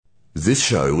This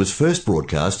show was first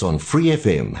broadcast on Free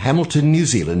FM, Hamilton, New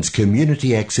Zealand's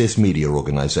community access media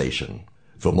organisation.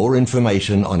 For more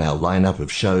information on our lineup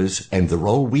of shows and the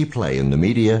role we play in the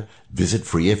media, visit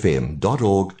freefm.org.nz.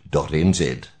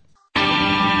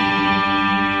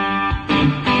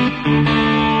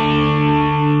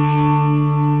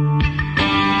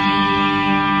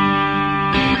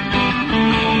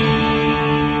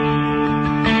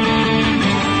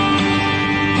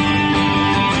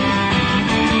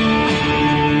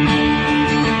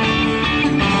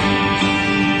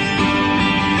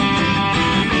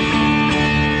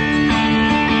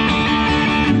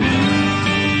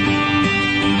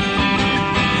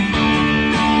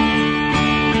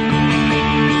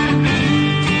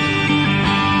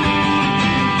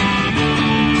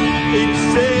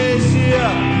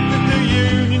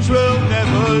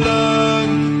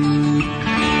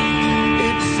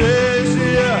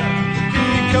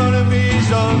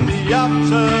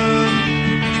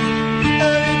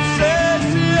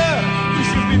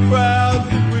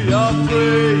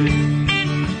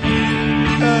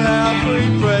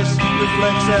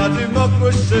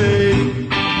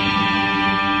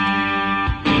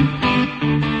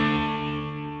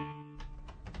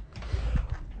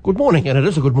 Good morning, and it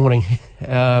is a good morning,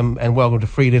 and welcome to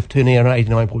Free Left Turn Air on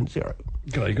 89.0.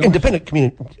 G'day, guys. Independent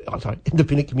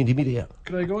community media.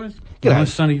 G'day, guys. G'day.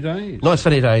 Nice sunny day. Nice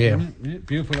sunny day, yeah. Yeah,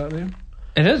 beautiful out there.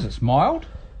 It is. It's mild.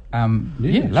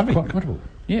 It's lovely. quite comfortable.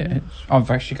 Yeah,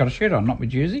 I've actually got a shirt on, not my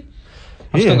jersey.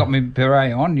 I've still got my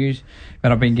beret on,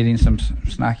 but I've been getting some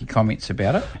snarky comments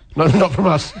about it. No, not from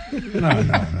us. No,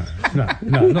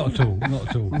 not at all. Not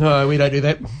at all. No, we don't do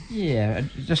that. Yeah,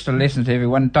 just a lesson to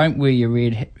everyone: don't wear your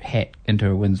red hat into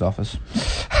a Winds office.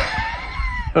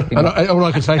 All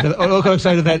I can say to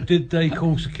that, Did they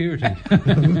call security?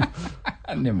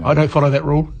 Never mind. I don't follow that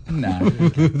rule. No.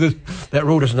 That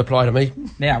rule doesn't apply to me.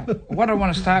 Now, what I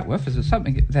want to start with is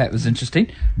something that was interesting.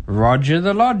 Roger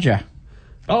the Lodger.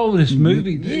 Oh, this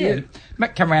movie. Yeah.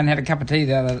 Mick came around and had a cup of tea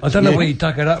the other. I don't know where you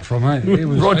dug it up from, eh? It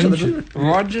was Roger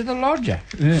the Lodger.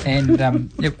 Yeah. And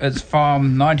it's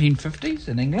from 1950s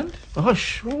in England. Oh,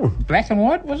 sure. Black and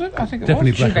white, was it? I think it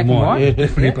definitely was. Black and white. Yeah,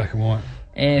 definitely yeah. black and white.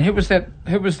 And who was that?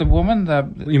 Who was the woman?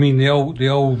 You mean the old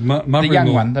mother-in-law? The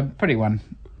young one, the pretty one.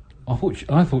 I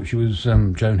thought she was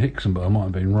Joan Hickson, but I might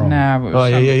have been wrong. No, it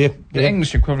was the Yeah.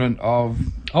 English equivalent of.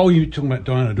 Oh, you're talking about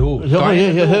Diana Dawes. Oh,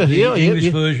 The English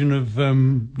version of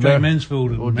Jane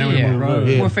Mansfield and Marilyn Monroe.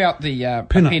 Yeah. Without the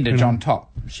appendage on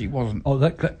top. She wasn't. Oh,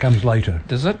 that comes later.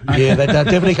 Does it? Yeah, that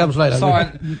definitely comes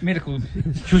later. Medical.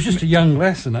 She was just a young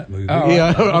lass in that movie. Oh, yeah,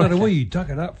 I don't know where you dug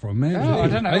it up from, man. I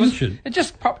don't know. It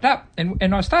just popped up,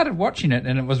 and I started watching it,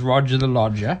 and it was Roger the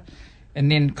Lodger. And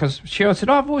then, because Cheryl said,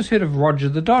 I've always heard of Roger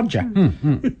the Dodger.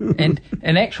 And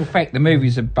in actual fact, the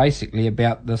movies are basically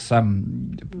about this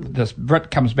this Brit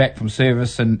comes back from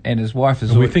service and his wife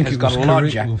has got a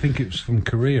lodger. We think it was from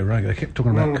Korea, right? They kept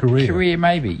talking about Korea. Korea,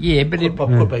 maybe. Yeah, but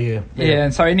yeah,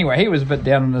 and so anyway, he was a bit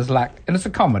down on his luck. And it's a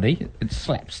comedy. It's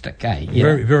slapstick, eh? Yeah.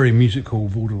 Very, very musical,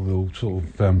 vaudeville sort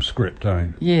of script, eh?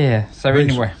 Yeah, so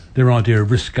anyway. Their idea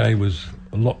of risque was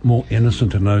a lot more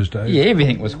innocent in those days. Yeah,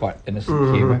 everything was quite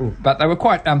innocent humour. But they were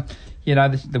quite,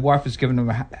 the wife was giving him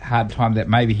a hard time that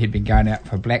maybe he'd been going out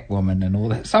for a black woman and all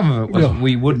that. Some of it was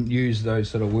we wouldn't use those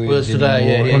sort of words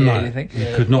today.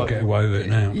 You could not get away with it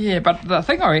now. Yeah, but the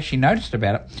thing I actually noticed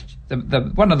about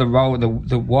it, one of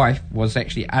the wife was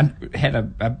actually had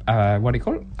a what do you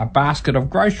call it? A basket of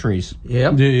groceries.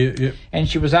 Yeah. And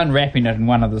she was unwrapping it in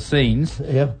one of the scenes.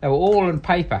 Yeah. They were all in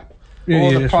paper.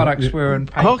 All the products were in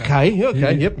paper. Okay,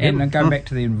 yep. And then go back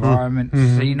to the environment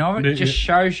scene of it. It just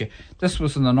shows you. This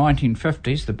was in the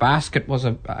 1950s. The basket was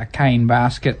a cane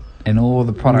basket, and all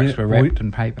the products were wrapped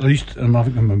in paper. I think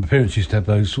my parents used to have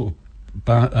those sort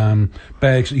of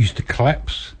bags that used to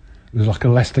collapse. It was like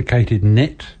elasticated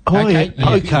net. Oh,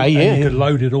 okay, yeah. You could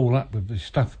load it all up with the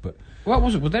stuff, but... What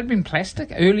was it? Would that have been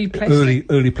plastic? Early plastic?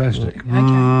 Early plastic.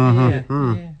 Okay,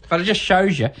 yeah. But it just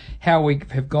shows you how we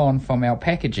have gone from our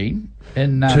packaging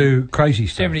in to crazy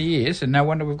stuff. 70 years, and no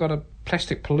wonder we've got a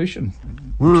plastic pollution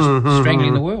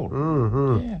strangling the world.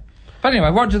 Yeah. But anyway,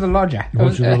 Roger the Lodger.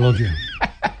 Roger the Lodger.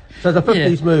 So the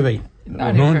 50s movie.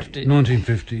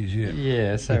 1950s, yeah.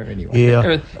 Yeah, so anyway. Yeah. It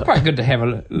was quite good to have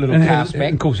a little cast back.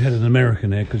 And of course, it had an American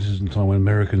there, because this is the time when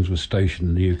Americans were stationed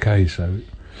in the UK, so...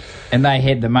 And they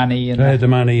had the money and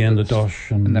the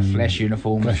dosh and the flash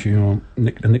uniforms.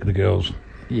 Nick the girls.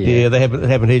 Yeah, they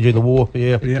happened here during the war.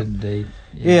 Yeah, indeed.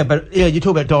 Yeah, but you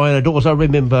talk about Diana Dawes. I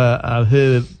remember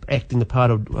her acting the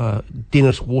part of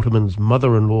Dennis Waterman's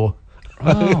mother-in-law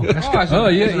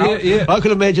Yeah. I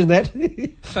could imagine that.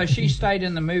 So she stayed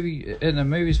in the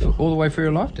movies for all the way through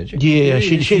her life, did she? Yeah,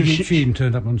 she even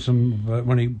turned up on some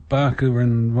Ronnie Barker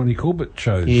and Ronnie Corbett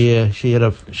shows. Yeah,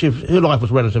 her life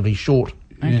was relatively short.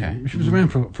 Okay. Yeah, she was around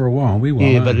for a while. We were.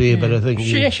 Yeah, but I think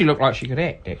she actually looked like she could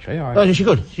act. Actually, she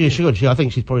could. Yeah, she could. I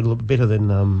think she's probably a little bit better than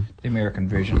the American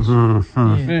versions.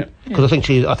 Yeah. Because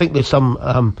I think there's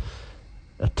some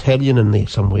Italian in there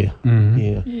somewhere.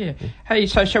 Yeah. Hey,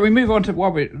 so shall we move on to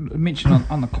what we mentioned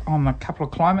on a couple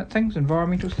of climate things,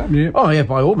 environmental stuff? Yeah. Oh yeah,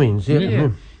 by all means.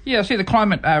 Yeah. See, the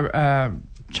climate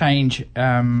change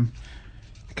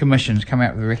commissions come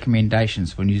out with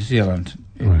recommendations for New Zealand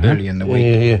early in the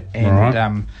week.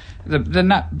 And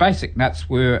the basic nuts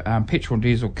were petrol and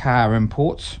diesel car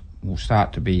imports will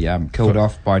start to be killed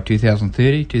off by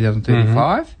 2030,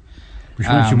 2035. Which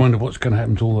makes you wonder what's going to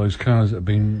happen to all those cars that have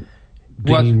been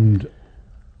deemed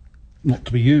not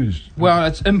to be used. Well,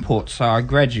 it's imports, so I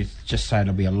gradually just say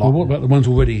it'll be a lot. Well, what about the ones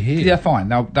already here? They're fine.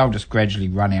 They'll just gradually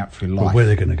run out through life. But where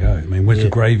they're going to go? I mean, where's the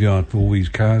graveyard for all these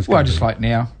cars? Well, just like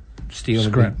now, steel,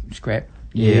 scrap.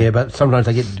 Yeah, but sometimes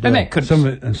they get. And that could some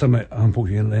of it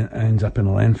unfortunately ends up in a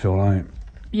landfill, ain't it?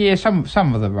 Yeah,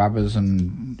 some of the rubbers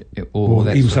and all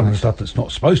that. Even sort some of of the stuff that's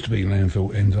not supposed to be in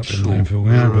landfill ends up in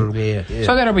landfill. Yeah.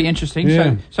 So that'll be interesting.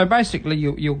 Yeah. So basically,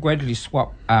 you'll gradually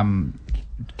swap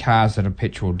cars that are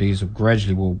petrol, diesel.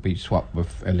 Gradually, will be swapped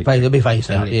with electric. They'll be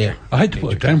phased out. Yeah. I hate to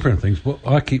put a damper on things, but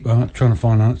I keep trying to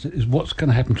find out is what's going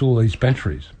to happen to all these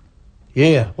batteries.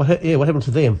 Yeah. What happened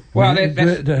to them? Well,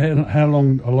 that's how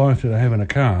long a life do they have in a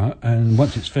car? And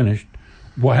once it's finished,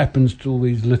 what happens to all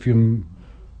these lithium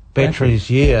batteries?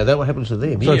 Yeah, that what happens to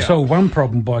them. So solve one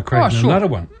problem by creating another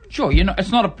one. Sure,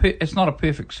 it's not a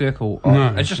perfect circle.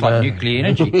 It's just like nuclear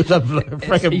energy. It's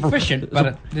efficient,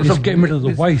 but it's getting rid of the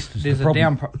waste. There's a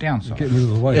downside. Getting rid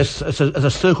of the waste. It's a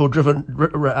circle drawn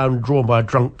by a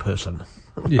drunk person.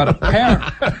 Yeah.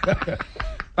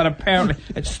 But apparently,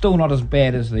 it's still not as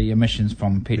bad as the emissions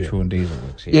from petrol and diesel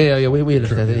works. Yeah, we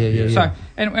understand that. Yeah. So,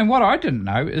 and what I didn't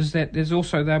know is that there's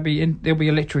also there'll be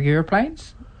electric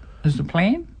aeroplanes. Is the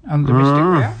plan on domestic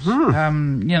routes?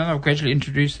 They'll gradually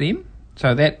introduce them.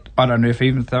 So that I don't know if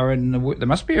even they're in they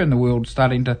must be in the world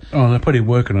starting to. Oh, they're probably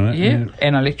working on it. Yeah,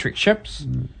 and electric ships. So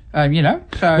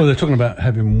well, they're talking about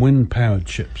having wind-powered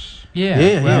ships.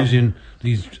 Using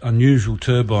these unusual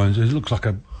turbines. It looks like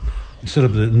instead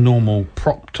of the normal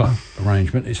prop type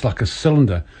arrangement, it's like a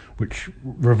cylinder which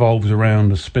revolves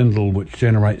around a spindle which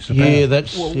generates the power. Yeah,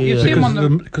 that's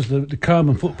because the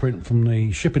carbon footprint from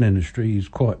the shipping industry is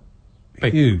quite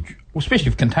huge. Well, especially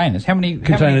with containers. How many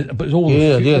containers? But it's all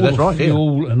the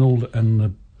fuel and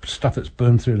the stuff that's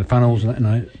burned through the funnels and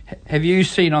that. Have you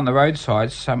seen on the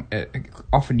roadsides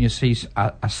often you see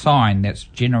a sign that's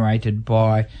generated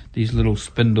by these little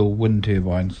spindle wind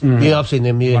turbines? Yeah, I've seen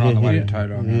them. One on the way to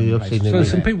Toto. I've seen them. So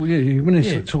some people, when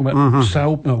they talk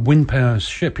about wind power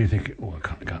ship, you think,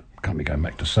 can't be going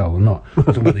back to sail or not. We're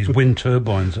talking about these wind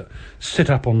turbines that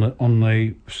sit up on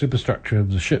the superstructure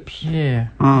of the ships. Yeah.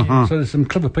 So there's some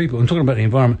clever people. I'm talking about the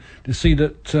environment. To see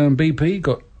that BP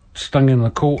got stung in the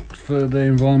court for their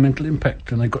environmental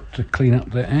impact, and they've got to clean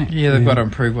up their act. Yeah, they've got to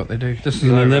improve what they do. This is in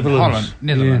the Netherlands.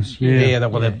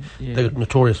 They're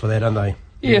notorious for that, aren't they?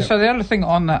 Yeah. So the other thing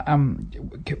on the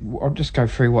I'll just go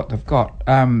through what they've got.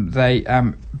 They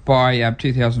by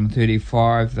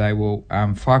 2035 they will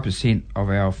 5% of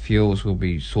our fuels will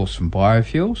be sourced from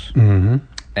biofuels,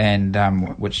 and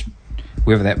which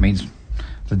whether that means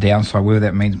the downside, whether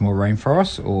that means more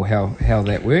rainforests or how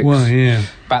that works. Well, yeah.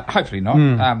 But hopefully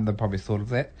not. They probably thought of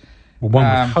that. Well, one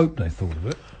would hope they thought of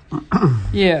it.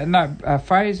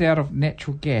 Phase out of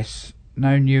natural gas.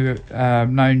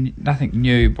 Nothing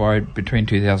new by between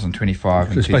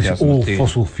 2025 and 2030. All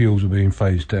fossil fuels are being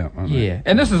phased out, aren't they? Yeah,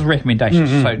 and this is recommendations.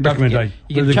 So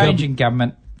you get change in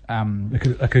government.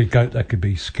 That could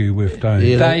be skew with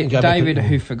David,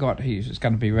 who forgot he was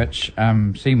going to be rich,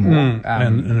 Seymour,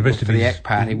 and the rest of the ACT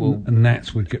Party and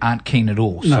Nats aren't keen at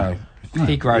all. So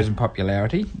he grows in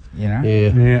popularity,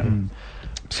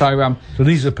 So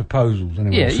these are proposals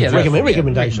anyway.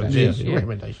 Recommendations.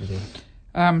 Recommendations.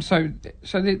 So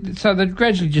they're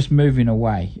gradually just moving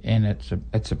away, and it's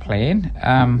a plan.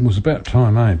 It was about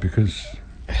time, because.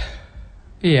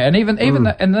 Yeah, and even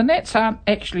the Nats aren't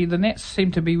actually. The Nats seem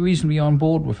to be reasonably on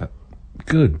board with it.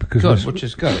 Good, which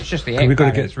is good. It's just the ACT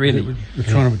Party. We're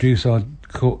trying to reduce our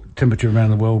temperature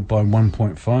around the world by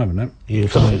 1.5, and that.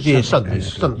 It's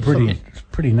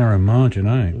pretty narrow margin,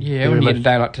 eh? Yeah, when you get a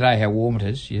day like today, how warm it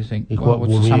is, you think,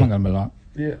 what's the summer going to be like?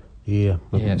 Yeah.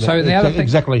 So the other thing,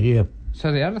 exactly. Yeah.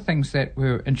 So the other things that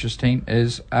were interesting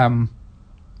is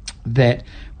that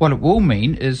what it will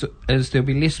mean is there'll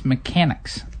be less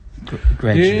mechanics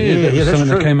gradually. That's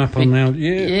something that came up on now.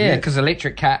 Yeah, because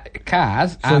electric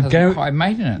cars aren't as high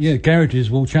maintenance. Yeah, garages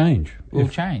will change. Will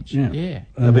change. Yeah.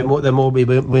 They'll more be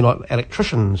like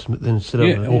electricians instead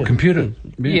of or computer.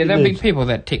 There'll be people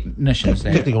technicians.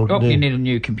 Technical. You need a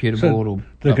new computer board. Or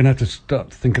they're going to have to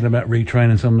start thinking about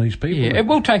retraining some of these people. Yeah, it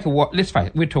will take a while. Let's face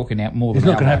it, we're talking out more than. It's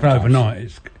not going to happen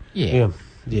overnight. Yeah.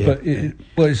 But they've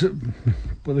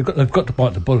got to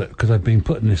bite the bullet because they've been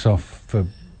putting this off for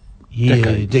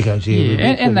decades.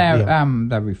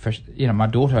 And they're refreshed. My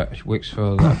daughter works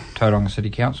for the Tauranga City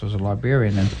Council as a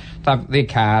librarian, and some of their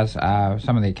cars are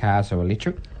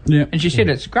electric. Yeah, and she said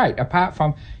it's great. Apart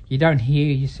from you don't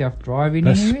hear yourself driving.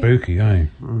 That's anywhere. Spooky, eh?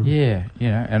 Yeah,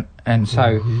 and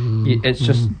so it's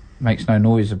just makes no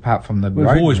noise apart from the. Well,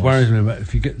 it always worries me about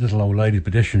if you get little old lady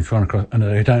pedestrians trying to cross and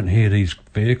they don't hear these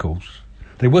vehicles.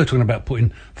 They were talking about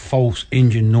putting false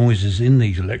engine noises in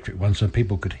these electric ones so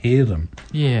people could hear them.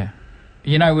 Yeah.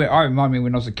 I remind me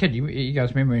when I was a kid. You guys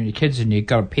remember when you're kids and you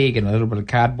got a peg and a little bit of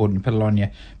cardboard and you put it on your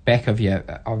back of the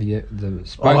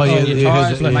spokes on your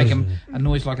tyres to make a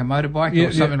noise like a motorbike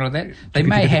or something like that. They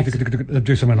may have to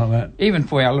do something like that. Even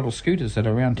for our little scooters that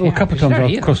are around town. Well, a couple of times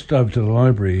I've crossed over to the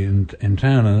library in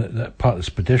town and that part that's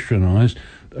pedestrianised.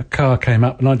 A car came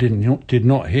up and I did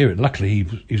not hear it. Luckily,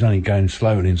 he was only going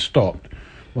slowly and stopped.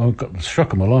 Well, I got the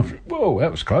shock of my life. Whoa, that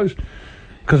was close.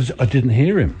 Because I didn't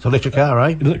hear him. It's an electric car,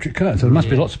 eh? Electric car. So there must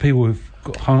be lots of people who've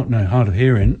got hard of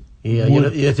hearing.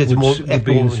 It's more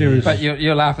serious. But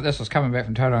you'll laugh at this. I was coming back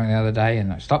from Tauranga the other day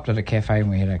and I stopped at a cafe and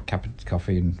we had a cup of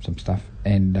coffee and some stuff.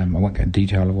 And I won't go into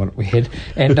detail of what we had.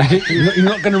 And you're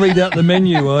not going to read out the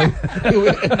menu, are you?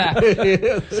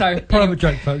 No. So private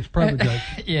joke, folks. Private joke.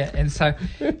 Yeah. And so,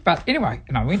 but anyway,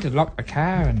 and I went to lock the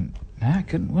car and. No,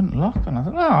 wouldn't lock. And I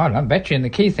thought, I don't bet you in the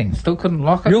key thing. Still couldn't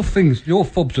lock it. Your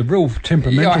fob's a real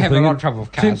temperamental I have thing. a lot of trouble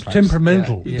with cars.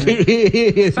 Temperamental.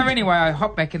 Yeah. So anyway, I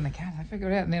hopped back in the car and I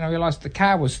figured it out. And then I realised the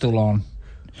car was still on.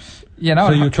 So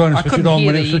you're trying to switch it on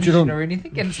when it switches on? Or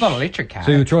anything. And it's not an electric car.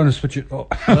 So you're trying to switch it on.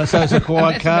 So it's a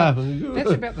quiet car. That's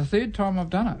about the third time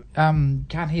I've done it.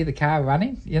 Can't hear the car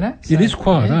running, So, it is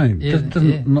quiet,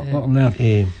 not loud.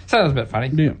 Yeah. So that was a bit funny.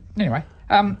 Yeah. Anyway,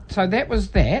 so that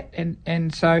was that.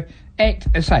 And so...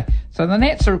 So the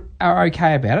Nats are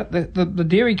okay about it. The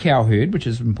dairy cow herd, which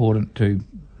is important to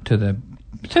the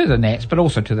Nats, but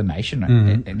also to the nation.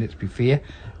 And let's be fair,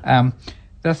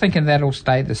 they're thinking that'll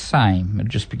stay the same. It'll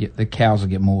just the cows will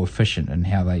get more efficient in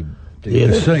how they do. Yeah,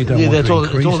 they certainly don't want to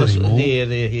increase anymore.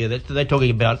 They're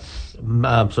talking about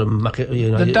some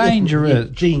the danger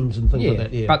is genes and things like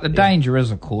that. Yeah. But the danger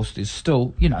is, of course, there's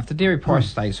still if the dairy price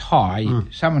stays high,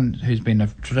 someone who's been a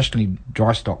traditionally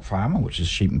dry stock farmer, which is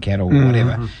sheep and cattle or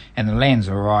whatever, and the land's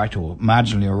all right or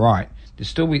marginally all right, there's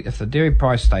still if the dairy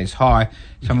price stays high,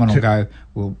 someone will go,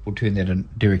 we'll turn that into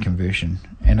dairy conversion.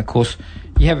 And of course,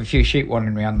 you have a few sheep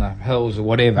wandering around the hills or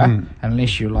whatever,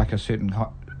 unless you're like a certain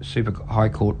super high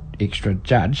court extra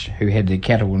judge who had their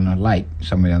cattle in a lake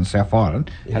somewhere on the South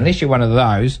Island. Unless you're one of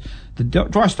those, the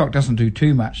dry stock doesn't do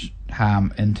too much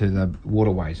harm into the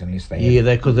waterways unless they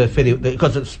because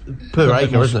it's per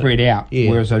acre, isn't it? Spread out.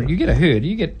 Whereas you get a herd,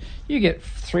 you get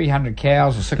 300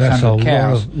 cows or 600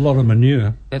 cows. That's a lot of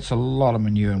manure. That's a lot of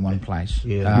manure in one place.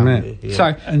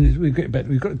 So and we've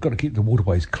got to keep the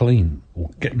waterways clean or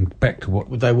get them back to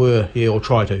what they were. Or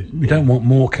try to. We don't want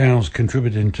more cows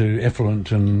contributing to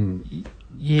effluent and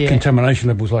contamination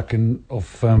levels like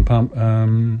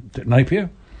Napier.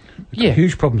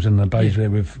 Huge problems in the bays there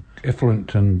with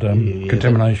effluent and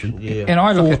contamination. And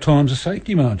I look 4 times the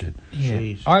safety margin.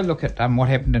 I look at what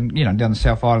happened in down the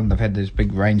South Island. They've had these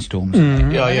big rainstorms.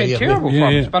 They've had terrible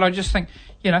problems. But I just think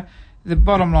the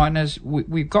bottom line is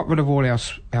we've got rid of all our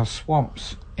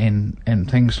swamps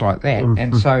and things like that,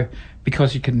 and so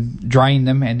because you can drain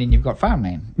them and then you've got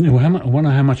farmland. Yeah, well, I wonder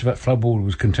how much of that floodwater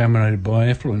was contaminated by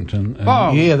effluent.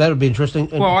 That would be interesting.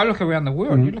 Well, I look around the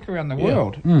world. You look around the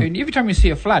world, and every time you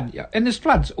see a flood, and there's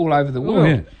floods all over the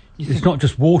world. It's not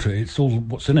just water; it's all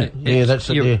what's in it. That's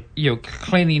it. You're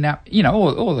cleaning up,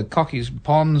 all the cockies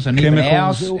ponds and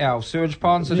chemicals, even our sewage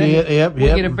ponds. And we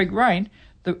get a big rain.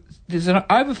 There's an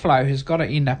overflow has got to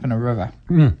end up in a river,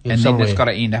 and then it's got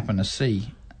to end up in a sea.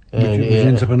 Which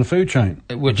ends up in the food chain.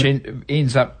 Which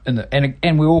ends up in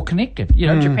and we're all connected.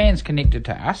 Japan's connected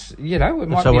to us. It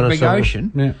might be a big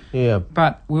ocean.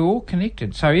 But we're all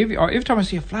connected. So every time I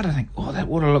see a flood, I think, that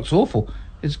water looks awful.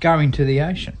 It's going to the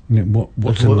ocean.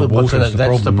 What's in the water?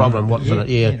 That's the problem. What's in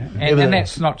it? And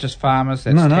that's not just farmers.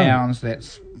 That's towns.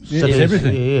 That's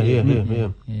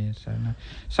everything.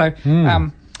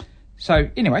 So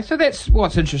anyway, so that's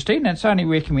what's interesting. It's only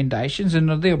recommendations, and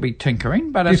there'll be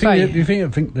tinkering. But do you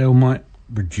think they might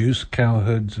reduce cow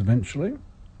herds eventually?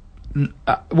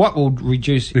 What will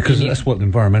reduce? Because that's what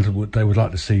they would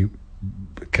like to see,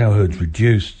 cow herds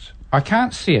reduced. I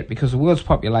can't see it because the world's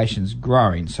population is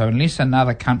growing. So unless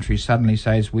another country suddenly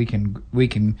says we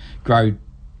can grow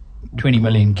 20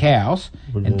 million cows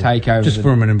and take over just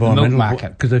from an environmental milk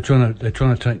market, because they're trying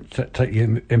to take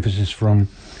the emphasis from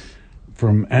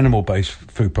animal-based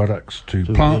food products to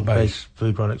plant-based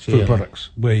food products,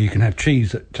 where you can have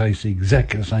cheese that tastes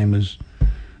exactly the same as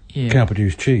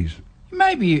cow-produced cheese.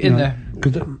 Maybe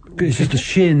because it's just the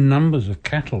sheer numbers of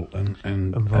cattle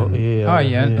and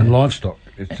livestock.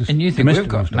 It's just and you think we've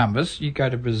got numbers? You go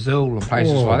to Brazil and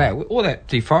places like that. All that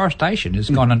deforestation has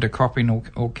gone into cropping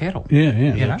or cattle.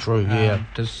 True.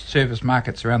 To service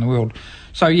markets around the world.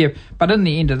 So but in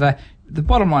the end of the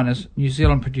bottom line is New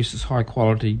Zealand produces high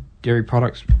quality dairy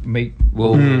products, meat,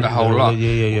 wool, the whole lot.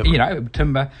 You know,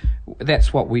 timber.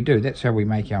 That's what we do. That's how we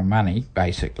make our money,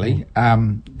 basically.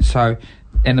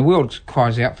 And the world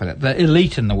cries out for that. The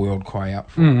elite in the world cry out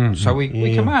for it. So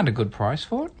we command a good price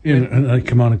for it. Yeah, and they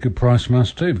command a good price from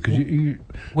us too, because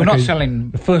we're not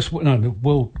selling... The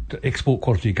world export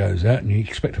quality goes out and you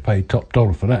expect to pay top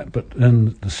dollar for that, but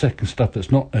then the second stuff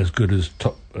that's not as good as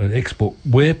top export,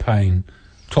 we're paying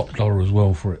top dollar as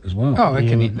well for it as well. Oh, that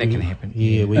can happen.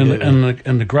 Yeah,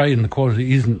 and the grade and the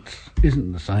quality isn't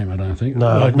the same, I don't think.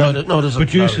 No, it doesn't.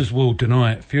 Producers will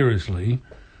deny it furiously.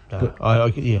 But I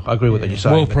agree with what you're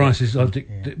saying. World prices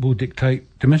will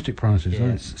dictate domestic prices.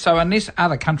 Yes. So unless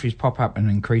other countries pop up and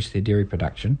increase their dairy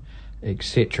production,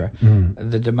 etc.,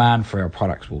 the demand for our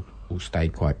products will stay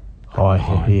quite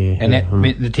high. And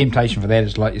the temptation for that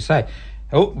is, like you say,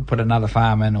 we'll put another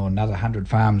farm in or another 100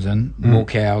 farms in, more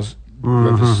cows,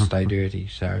 rivers stay dirty.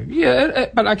 So,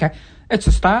 but okay, it's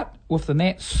a start. With the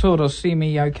Nats sort of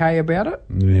semi-okay about it.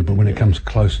 Yeah, but when it comes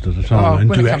closer to the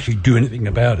time and actually do anything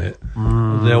about it,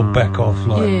 they'll back off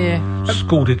like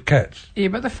scalded cats. Yeah,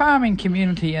 but the farming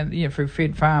community and through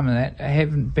Fed Farm and that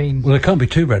haven't been... Well, they can't be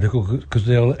too radical because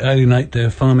they'll alienate their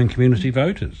farming community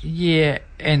voters. Yeah,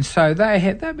 and so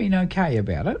they've been okay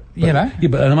about it, you know. Yeah,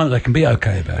 but at the moment they can be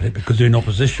okay about it because they're in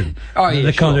opposition. Oh, yeah,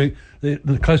 they can't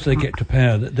the closer they get to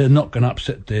power, they're not going to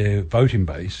upset their voting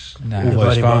base. No,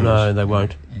 they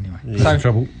won't. Anyway,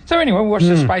 trouble. So anyway, watch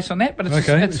the space on that. But it's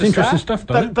interesting stuff,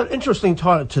 though. But interesting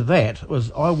to that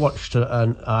was I watched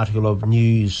an article of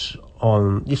news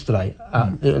on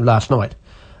last night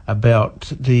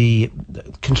about the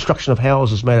construction of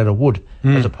houses made out of wood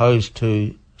as opposed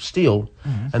to steel,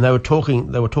 and they were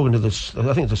talking to this.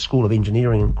 I think it's a School of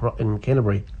Engineering in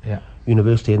Canterbury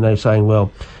University, and they were saying,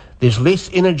 well, there's less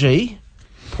energy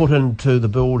put into the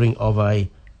building of a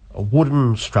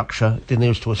wooden structure than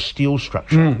there is to a steel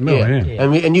structure.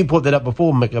 And you put that up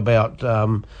before, Mick, about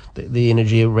the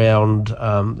energy around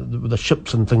the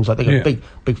ships and things like that. They've got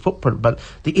a big footprint, but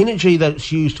the energy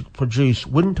that's used to produce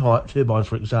wind turbines,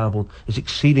 for example, is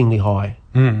exceedingly high.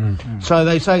 So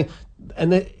they say,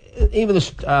 and even this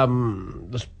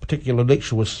particular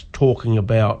lecture was talking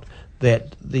about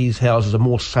that these houses are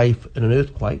more safe in an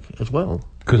earthquake as well.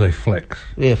 Because they flex.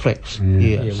 Yeah, flex.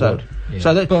 So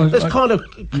that's kind of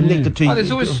connected to...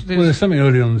 there's something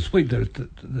earlier on this week that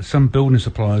some building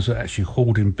suppliers are actually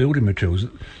hoarding building materials.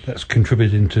 That's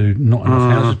contributing to not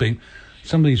enough houses being...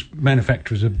 Some of these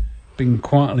manufacturers have been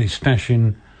quietly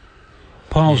stashing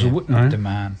piles of wood.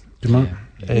 Demand.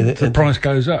 The price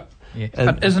goes up. Yeah.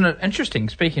 But isn't it interesting,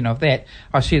 speaking of that,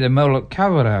 I see the mill at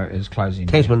Kawerau is closing.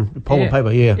 Tasman, pulp and paper,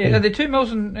 Are there 2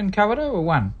 mills in Kawerau or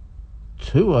 1?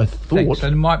 2, I thought. So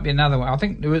there might be another one. I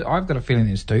think I've got a feeling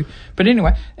there's 2. But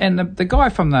anyway, and the guy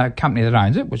from the company that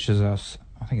owns it, which is I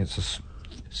think it's a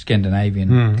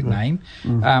Scandinavian name,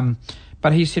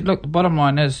 but he said, look, the bottom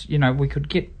line is,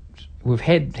 we've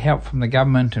had help from the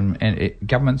government and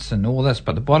governments and all this,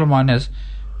 but the bottom line is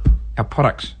our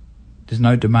products. There's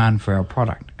no demand for our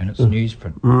product, and it's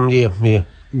newsprint. Well,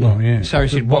 yeah. So he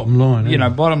said, bottom line.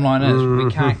 Bottom line is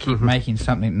we can't keep making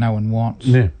something no one wants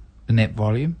in that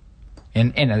volume.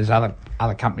 And there's other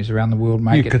companies around the world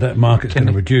make it. Because that market's going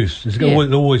to reduce.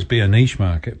 There'll always be a niche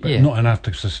market, but not enough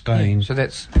to sustain. Yeah. So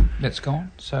that's gone.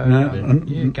 So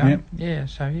The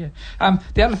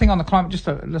other thing on the climate, just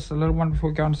a little one before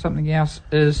we go on to something else,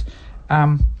 is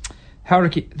the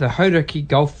Hauraki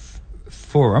Gulf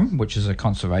Forum, which is a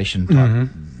conservation type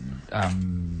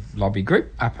lobby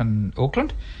group up in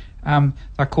Auckland.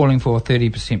 They're calling for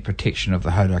 30% protection of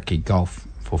the Hauraki Gulf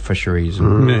for fisheries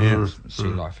and sea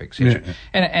life, etc.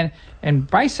 And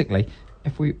basically,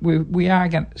 if we are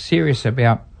serious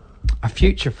about a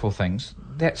future for things,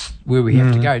 that's where we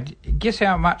have to go. Guess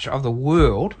how much of the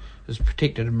world is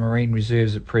protected in marine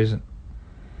reserves at present.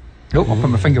 Oh, I'll put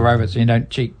my finger over it so you don't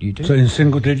cheat, you do. So in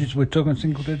single digits, we're talking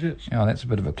single digits? Oh, that's a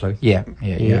bit of a clue. Yeah.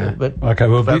 But Okay,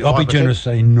 well, I'll be generous,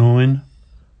 say 9.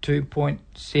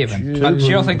 2.7. But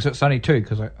Cheryl thinks it's only 2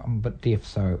 because I'm a bit deaf,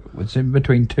 so it's in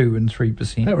between 2 and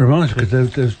 3%. That reminds me,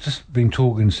 because there's just been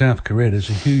talk in South Korea, there's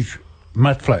a huge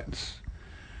mud flats,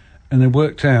 and they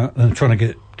worked out, and trying to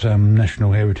get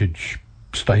national heritage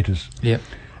status. Yep.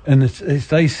 And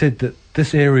they said that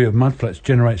this area of mudflats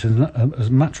generates as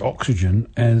much oxygen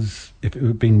as if it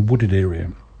had been wooded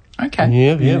area. Okay.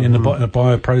 In the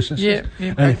bioprocess. Yeah.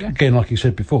 And again, like you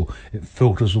said before, it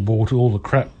filters the water, all the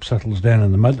crap settles down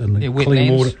in the mud and the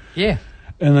clean water. Yeah.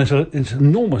 And it's an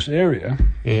enormous area.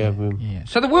 Yeah.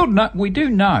 So the world, we do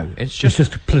know. It's just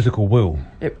a political will.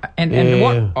 And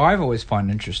what I've always found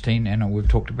interesting, and we've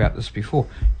talked about this before,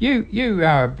 you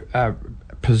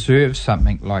preserve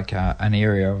something like an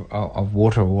area of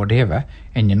water or whatever,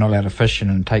 and you're not allowed to fish in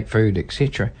and take food,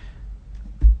 etc.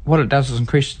 What it does is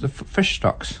increase the fish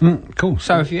stocks. Cool.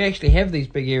 So if you actually have these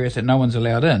big areas that no one's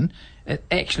allowed in, it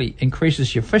actually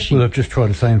increases your fishing. Well, they've just tried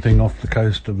the same thing off the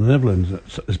coast of the Netherlands.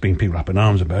 There's been people up in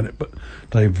arms about it, but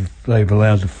they've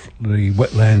allowed the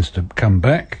wetlands to come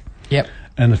back. Yep.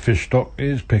 And the fish stock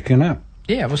is picking up.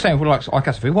 Yeah, we're saying, like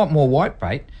us, if we want more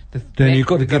whitebait, then you've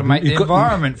got to make the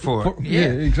environment for it. Yeah,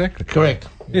 exactly. Correct.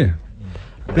 Yeah.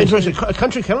 Interesting. A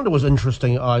country calendar was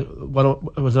interesting. It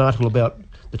was an article about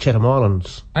the Chatham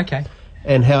Islands. Okay.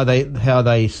 And how they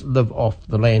live off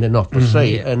the land and off the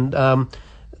sea. Yeah. And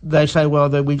they say, well,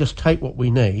 that we just take what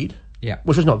we need. Yeah.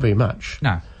 Which is not very much.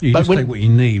 No. You just take what you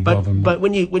need rather than. But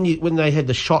when they had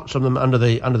the shots of them on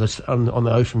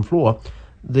the ocean floor,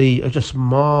 just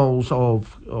miles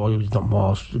of, not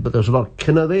miles, but there's a lot of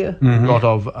kinna there, a lot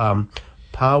of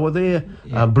power there,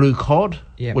 blue cod,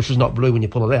 which is not blue when you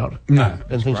pull it out, no,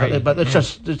 and things like that. But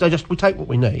it's we take what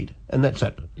we need, and that's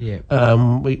it. Yeah.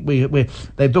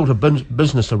 They built a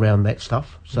business around that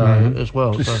stuff, so as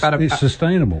well. It's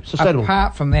sustainable.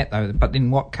 Apart from that, though, but then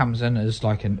what comes in is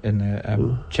like in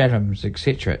the Chathams,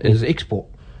 etc., is export.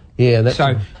 Yeah, that's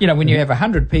so when you have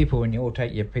 100 people and you all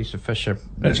take your piece of fish,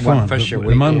 that's one fine. fish a week,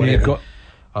 the moment you've got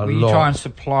you try and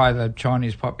supply the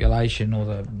Chinese population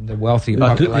or the wealthy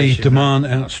population. The demand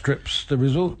outstrips the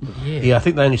result. Yeah, I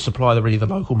think they only supply the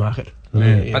local market.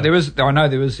 Yeah. But there used to,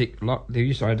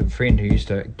 I had a friend who used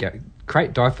to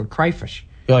die for crayfish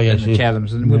in the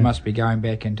Chathams, and we must be going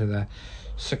back into the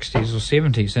 60s or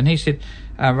 70s, and he said,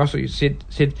 Russell said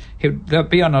they'll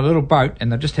be on a little boat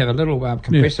and they'll just have a little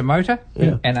compressor motor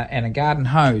and a garden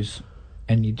hose,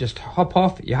 and you just hop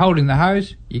off, you're holding the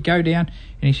hose, you go down,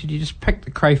 and he said you just pick the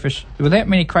crayfish. There were that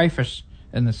many crayfish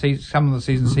in the season, some of the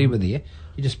season sea were there,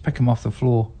 you just pick them off the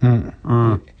floor. And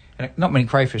not many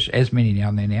crayfish, as many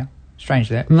down there now. Strange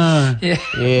that. No. Yeah.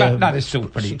 No, they're still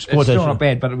pretty. It's still not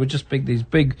bad, but it would just be these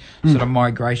big sort of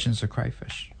migrations of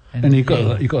crayfish. And you've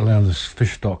got to allow this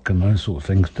fish stock and those sort of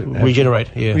things to regenerate.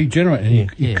 And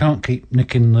you can't keep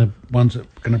nicking the ones that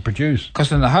are going to produce.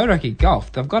 Because in the Hauraki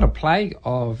Gulf, they've got a plague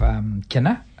of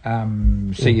kinna,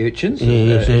 sea urchins,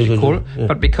 as you call it. Yeah.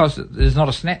 But because there's not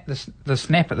a snap, the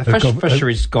snapper, the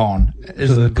fishery's gone.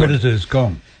 So the predator's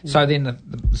gone. So then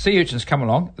the sea urchins come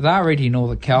along, they're eating all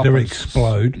the kelp. They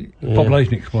explode,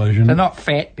 population explosion. They're not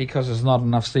fat because there's not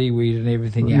enough seaweed and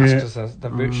everything else, because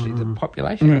they're virtually the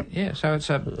population. So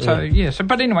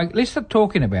but anyway, let's start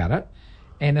talking about it.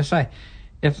 And they say,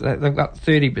 if they've got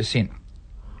 30%,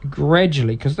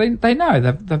 gradually, because they know,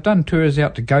 they've done tours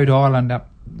out to Goat Island,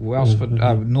 up Wellsford,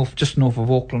 just north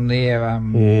of Auckland there,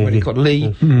 what do you call it, Lee,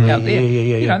 out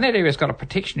there. And that area's got a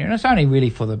protection area, and it's only really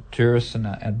for the tourists and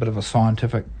a bit of a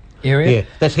scientific area. Yeah,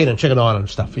 that's here in Chicken Island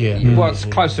stuff, Well, it's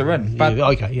closer in. But,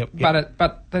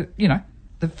 But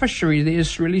the fishery there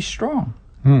is really strong.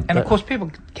 And of course, people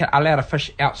are allowed to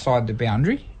fish outside the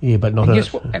boundary. Yeah, but not.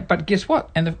 But guess what?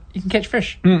 And you can catch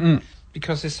fish.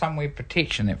 Because there's somewhere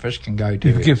protection that fish can go to.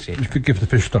 If you give the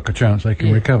fish stock a chance, they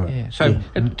can recover. Yeah. So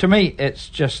to me, it's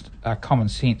just common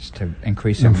sense to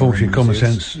increase. Unfortunately, common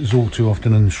sense is all too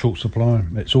often in short supply.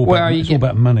 It's all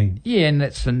about money. Yeah, and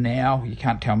that's the now. You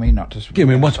can't tell me not to. Yeah, I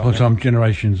mean, once upon a time,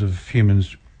 generations of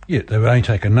humans, they would only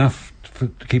take enough to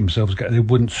keep themselves going. They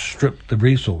wouldn't strip the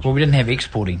resource. Well, we didn't have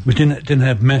exporting. We didn't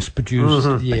have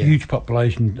mass-produced huge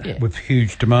population with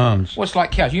huge demands. Well, it's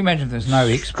like cows. You imagine if there's no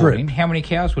exporting, how many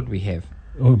cows would we have?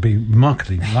 It would be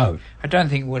remarkably low. I don't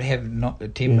think it would have not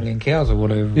 10 million cows or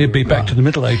whatever. It'd be back to the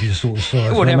Middle Ages sort of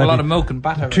size. It would have a lot of milk and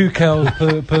butter. 2 cows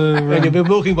per and you'd be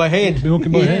milking by hand.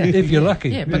 If you're lucky.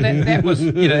 Yeah, but that was,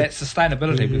 that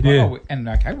sustainability.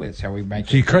 That's how we make it.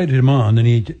 So you create a demand and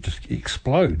he just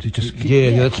explodes. It just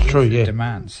that's true,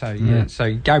 demand. So, so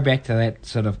you go back to that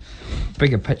sort of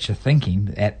bigger picture thinking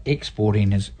that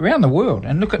exporting is around the world.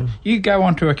 And look at, you go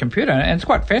onto a computer and it's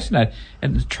quite fascinating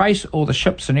and trace all the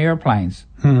ships and aeroplanes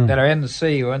that are in the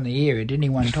sea or in the air at any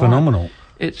one time. Phenomenal.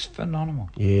 It's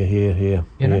phenomenal. Yeah.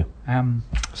 You know?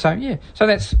 So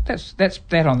that's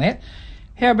that on that.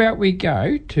 How about we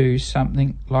go to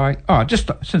something like,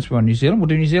 just since we're on New Zealand, we'll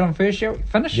do New Zealand first, shall we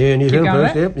finish? Yeah, New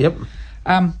Zealand first, yep.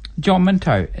 John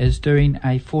Minto is doing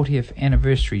a 40th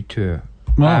anniversary tour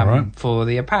for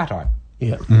the apartheid.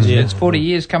 Yeah. It's 40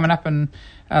 years coming up in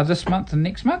this month and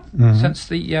next month since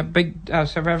the big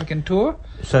South African tour.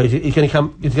 So he's going to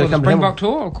come. He's going to come to Springbok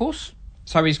tour, of course.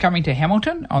 So he's coming to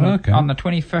Hamilton on the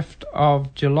 25th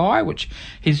of July. What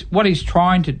he's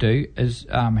trying to do is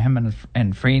him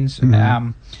and friends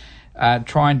they'll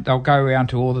go around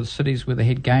to all the cities where they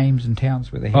had games and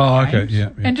towns where they had games,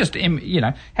 and just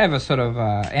have a sort of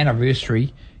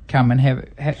anniversary. Come and have.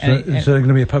 So there's going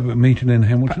to be a public meeting in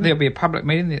Hamilton? There'll be a public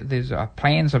meeting. There's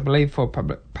plans, I believe, for a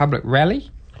public rally,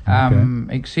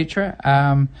 etc.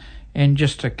 And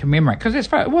just to commemorate, because it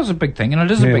was a big thing, and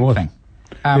it is a big thing.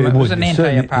 It was an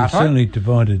anti-apartheid. It certainly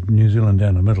divided New Zealand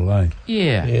down the middle,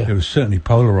 Yeah. It was certainly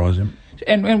polarising.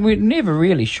 And we never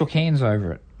really shook hands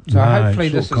over it. So hopefully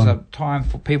this is a time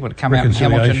for people to come out in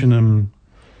Hamilton.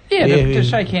 To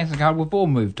shake hands and go, we've all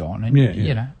moved on. And,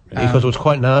 because it was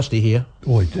quite nasty here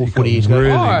 40 years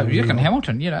ago. You can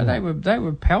Hamilton, they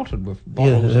were pelted with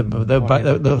bottles.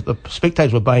 The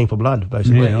spectators were baying for blood,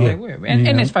 basically. They were.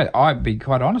 And let's face it, I'd be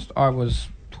quite honest, I was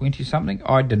 20-something.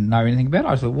 I didn't know anything about it.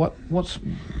 I thought, what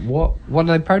are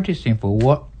they protesting for?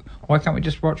 Why can't we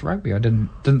just watch rugby? I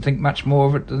didn't think much more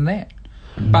of it than that.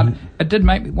 But it did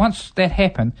make me, once that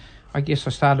happened, I guess I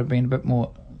started being a bit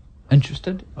more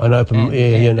interested. And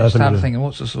started thinking,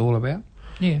 what's this all about?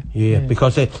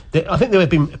 Because I think there have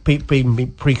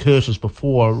been precursors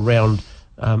before around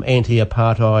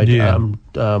anti-apartheid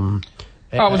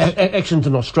actions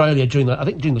in Australia during the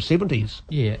 70s.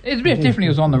 Yeah, it definitely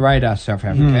was on the radar, South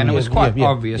Africa, and it was quite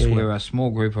obvious where a small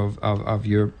group of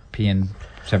European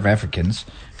South Africans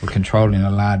were controlling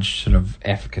a large sort of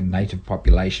African native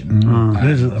population.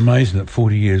 It is amazing that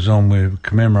 40 years on we're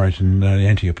commemorating the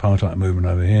anti-apartheid movement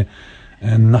over here,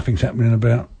 and nothing's happening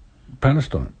about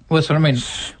Palestine. Well, that's what I mean.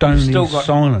 Stony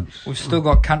silence. We've still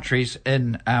got countries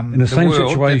in the same world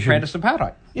situation. that practice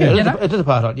apartheid. It is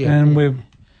apartheid, And we're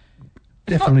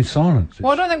definitely silenced.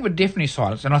 Well, I don't think we're definitely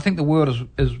silenced, and I think the world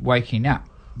is waking up.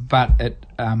 But it.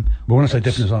 But when I say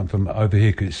definitely silent from over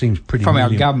here, because it seems pretty from our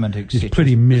government, etc. It's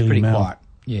pretty quiet.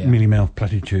 Yeah. Mealy-mouthed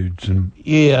platitudes and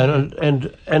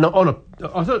and on I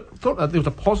thought that there was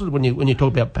a positive when you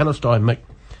talk about Palestine, Mick.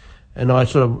 And I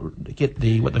sort of get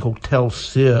what they call Tell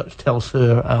Sir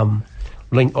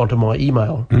link onto my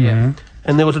email. Yeah.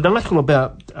 And there was an article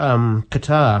about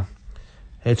Qatar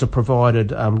has provided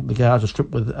the Gaza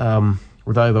Strip with over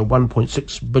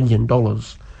 $1.6 billion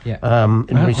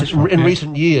in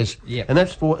recent years. Yep. And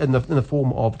that's in the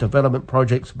form of development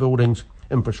projects, buildings,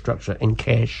 infrastructure and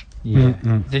cash. Yeah.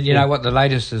 Did you know what the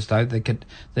latest is though? The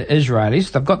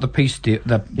Israelis, they've got the peace deal,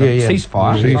 the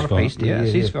ceasefire. It's not a peace deal,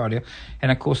 ceasefire deal. And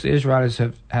of course the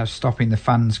Israelis have stopping the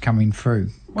funds coming through.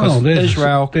 Well, there's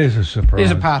a surprise.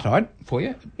 There's apartheid for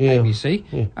you, ABC.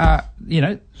 Yeah.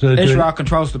 Israel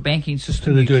controls the banking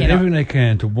system. So they're doing everything they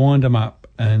can to wind them up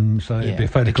and say it'd be a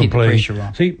fait accompli.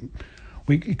 See,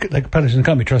 the Palestinians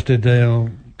can't be trusted. They'll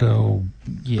so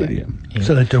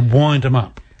they to wind them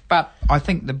up. But I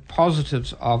think the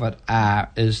positives of it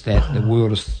is that the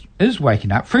world is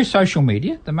waking up through social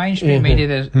media, the mainstream media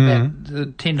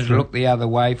that tended to look the other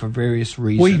way for various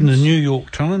reasons. Well, even the New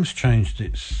York Times changed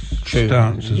its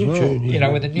stance as well.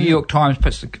 Where the New York Times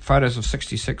puts the photos of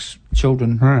 66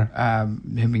 children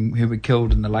who were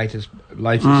killed in the latest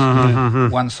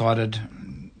one-sided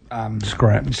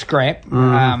scrap.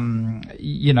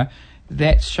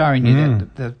 That's showing you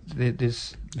that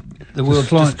there's the world's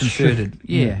disconcerted.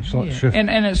 Shift.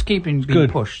 And it's being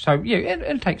pushed. So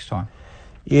it takes time.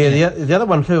 Yeah, the other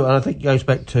one too, and I think it goes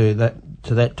back to that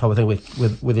type of thing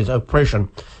with his oppression,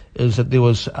 is that there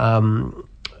was an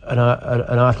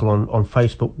article on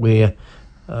Facebook where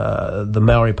the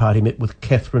Maori Party met with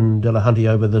Catherine Delahunty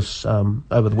over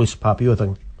the West Papua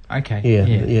thing. Okay.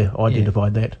 Yeah,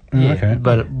 identified that. Yeah. Okay.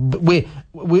 But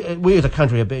we as a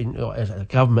country have been, as a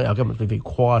government, our government's been very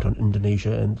quiet on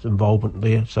Indonesia and its involvement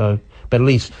there. So, but at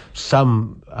least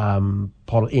some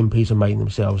MPs are making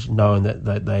themselves known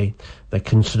that they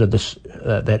consider this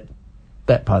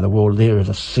that part of the world there is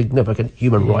a significant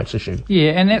human rights issue.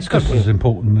 Yeah, and that's just as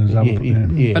important as other.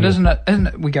 But isn't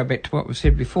it? We go back to what we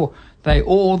said before.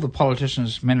 All the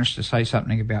politicians managed to say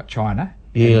something about China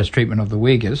and its treatment of the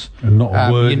Uyghurs, and not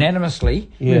a word unanimously.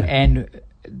 Yeah. And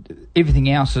everything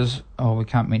else is, we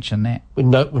can't mention that.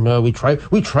 No, we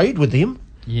trade with them.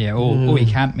 Yeah, or we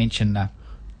can't mention the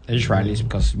Israelis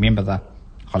because remember the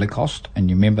Holocaust and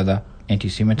you remember the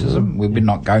anti-Semitism. We would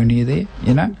not go near there.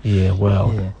 Yeah,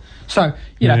 well. Yeah. So,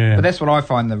 but that's what I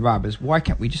find the rub is why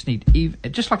can't we just need,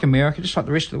 just like America, just like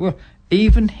the rest of the world,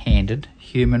 even-handed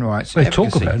human rights advocacy. They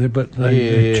talk about it, but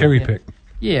they cherry-pick.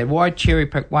 Yeah, why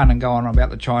cherry-pick one and go on about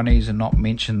the Chinese and not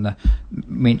mention the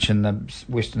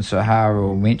Western Sahara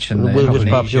or mention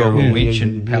Indonesia or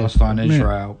mention Palestine,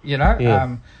 Israel,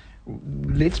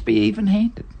 let's be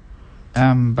even-handed.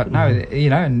 But no,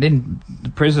 and then the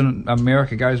President of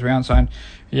America goes around saying,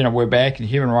 we're back and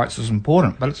human rights is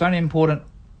important, but it's only important.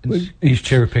 He's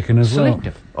cherry picking as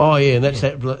selective. well. Oh yeah, and that's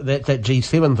that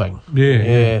G7 thing.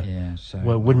 Yeah. So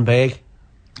wooden bag.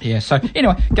 Yeah. So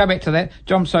anyway, go back to that,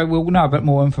 John. So we'll know a bit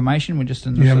more information. We're just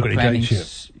in the sort of planning.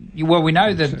 Well, we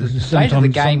know that the date of the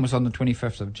game was on the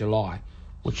 25th of July.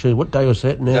 Which what day was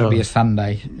that now? That'll be a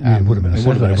Sunday. It would have been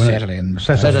a Saturday.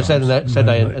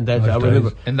 Saturday, and I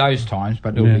remember in those times,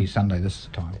 but it'll be Sunday this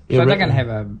time. So they're going to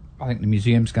have I think the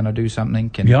museum's going to do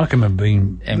something. I can remember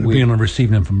being on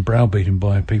receiving them from browbeaten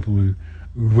by people who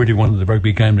really wanted the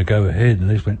rugby game to go ahead, and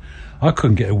they just went. I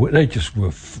couldn't get away. They just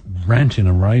were ranting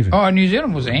and raving. Oh, New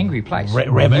Zealand was an angry place.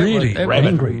 Really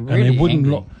angry, and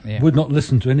they would not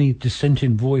listen to any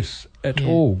dissenting voice at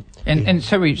all. And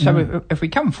so if we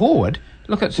come forward.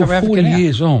 Look at South Africa 40 now.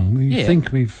 years on, we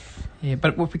think we've... Yeah,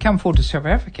 but if we come forward to South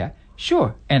Africa,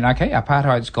 sure, and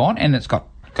apartheid's gone, and it's got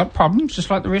problems just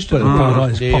like the rest of the world.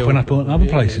 But apartheid's popping up in other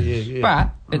places.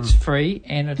 But it's free,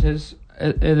 and it is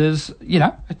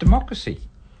a democracy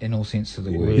in all sense of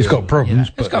the word. It's got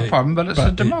problems. It's got problems, but it's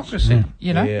a democracy,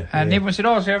 And everyone said,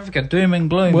 South Africa, doom and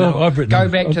gloom. Well, I've written... Go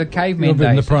back to the caveman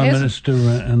days. The Prime Minister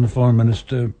and the Foreign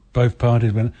Minister, both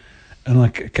parties went... And I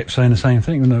kept saying the same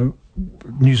thing,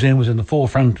 New Zealand was in the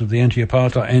forefront of the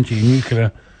anti-apartheid,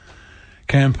 anti-nuclear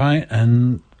campaign,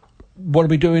 and what are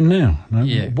we doing now?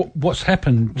 What's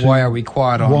happened? Why are we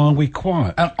quiet on? Why are we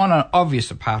quiet on an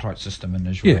obvious apartheid system in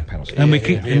Israel? Yeah, Palestine. And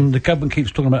and the government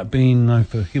keeps talking about being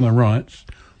for human rights.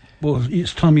 Well,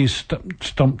 it's time you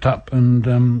stomped up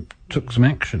and took some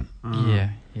action.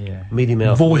 Yeah. Meaty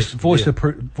mouth. Voice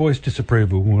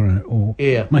disapproval, or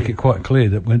make it quite clear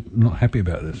that we're not happy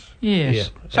about this. Yes. Yeah.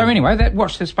 So anyway,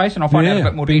 watch this space, and I'll find out a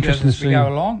bit more details as we go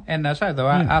along. And so they're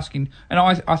asking, and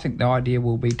I think the idea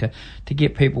will be to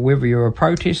get people, whether you're a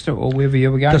protester or whether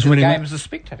you're going to the game as a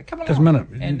spectator, come along. Doesn't matter.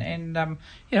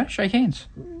 And shake hands.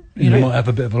 You might have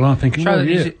a bit of a laugh thinking,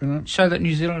 show that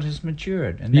New Zealand has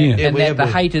matured, and that the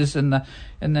haters and the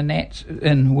Nats,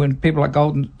 and when people like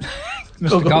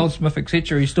Mr. Goldsmith,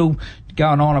 etc., he's still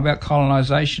going on about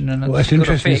colonisation and its it's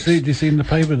interesting to see. Do you see in the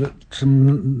paper that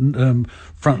some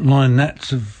frontline Nats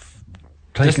have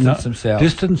distanced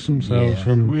themselves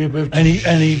from, and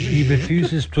he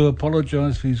refuses to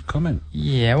apologise for his comment.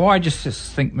 Yeah, well, I just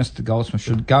think Mr. Goldsmith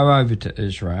should go over to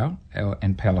Israel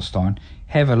and Palestine,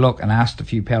 have a look, and ask a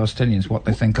few Palestinians what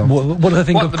they think of what do they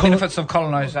think of the benefits of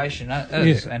colonisation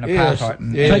is and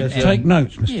apartheid. Take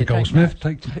notes, Mr. Goldsmith.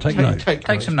 Take notes.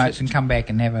 Take some notes and come back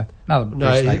and have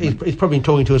another statement. He's probably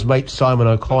talking to his mate Simon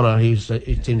O'Connor. He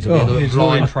seems to be a little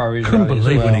blind. I couldn't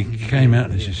believe when he came out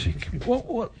and he said,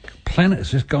 "What planet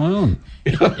is this guy on?"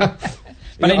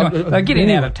 But anyway, they're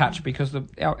getting out of touch because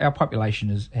our population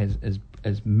is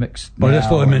mixed. Well, that's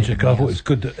what I mentioned, because I thought it's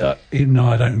good that, even though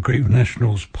I don't agree with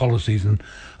National's policies, and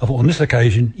I thought on this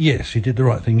occasion, yes, he did the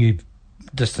right thing. He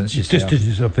distanced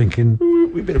yourself, thinking,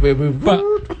 we better move. But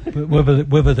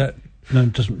whether that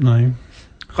doesn't know.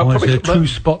 Is there two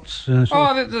spots?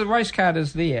 The race card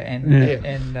is there,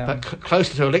 but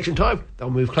closer to election time, they'll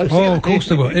move closer. Oh, of course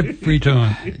they will, every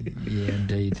time. Yeah,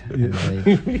 indeed.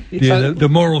 So, the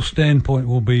moral standpoint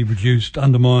will be reduced,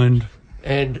 undermined,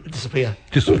 and disappear.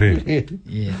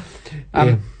 Yeah.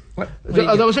 That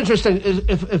was interesting.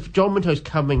 If John Minto's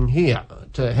coming here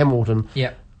to Hamilton,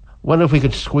 wonder if we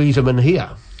could squeeze him in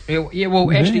here. Yeah, well,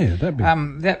 actually,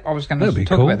 that I was going to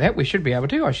talk about that. We should be able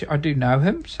to. I do know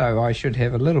him, so I should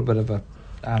have a little bit of a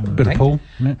bit of pull.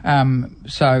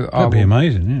 So that'd be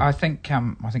amazing. Yeah. I think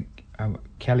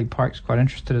Kelly Pike's quite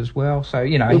interested as well. So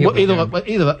either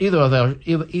of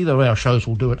our shows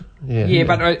will do it.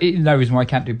 But no reason why I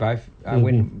can't do both.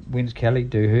 When's Kelly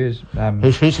do hers?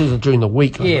 Hers is during the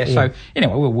week. So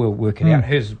anyway, we'll work it out.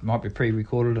 Hers might be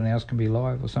pre-recorded and ours can be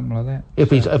live or something like that.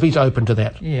 If he's open to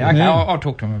that. Yeah, okay. I'll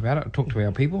talk to him about it. I'll talk to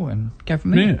our people and go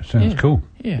from there. Yeah, sounds cool.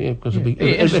 Because it'll be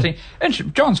interesting.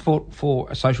 John's fought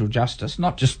for social justice,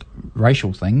 not just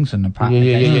racial things and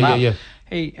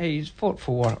He's fought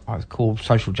for what I call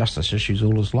social justice issues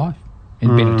all his life.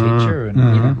 Been a teacher and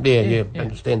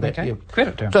understand that. Okay.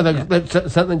 Credit to him. So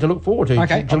that's something to look forward to.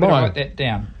 Okay, I'm going to write that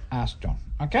down. Ask John.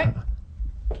 Okay.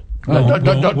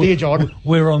 Not dear John.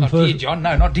 We're on Dear John.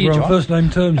 No, not dear John. John. We're on first name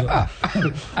terms.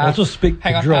 I'll just speak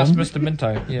hang to on, John. ask Mr.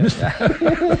 Minto.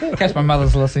 Yeah. In case my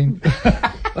mother's listening.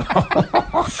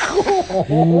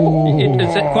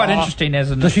 It's quite interesting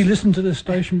as Does she listen to this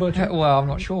station by chance? Well, I'm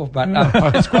not sure, but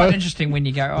it's quite interesting when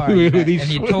you go,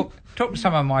 and you talk to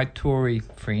some of my Tory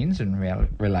friends and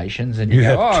relations, and you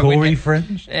go, have Tory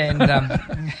friends, and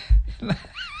I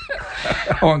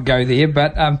won't go there,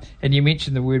 but and you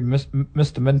mentioned the word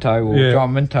Mr. Minto or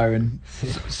John Minto, and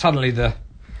suddenly the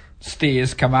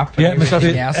stairs come up and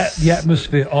the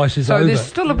atmosphere ices over. So there's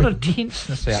still a bit of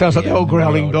tenseness out Sounds like the old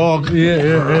growling dog.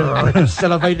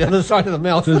 Salivating on the side of the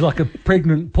mouth. There's like a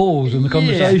pregnant pause in the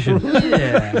conversation.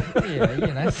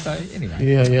 So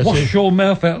anyway. Wash your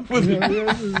mouth out.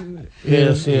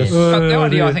 Yes. But the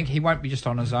idea, I think he won't be just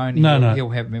on his own. He'll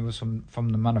have members from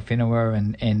the Mana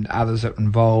Whenua and others that were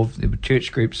involved. There were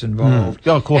church groups involved.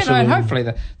 Of course. And hopefully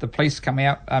the police come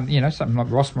out, something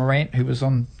like Ross Morant, who was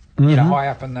on high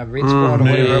up in the Red Squad or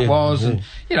whatever it was. And,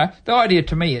 the idea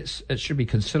to me, it should be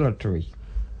conciliatory.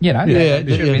 That should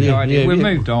be the idea. We've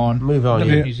moved on. Move on, Live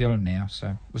in New Zealand now,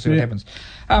 so we'll see what happens.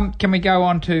 Can we go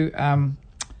on to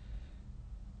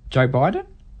Joe Biden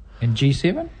and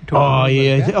G7?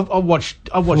 I watched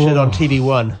it on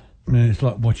TV1. Yeah, it's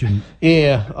like watching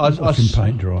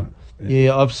paint dry.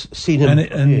 Yeah, I've seen him.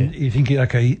 And you think,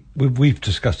 okay, we've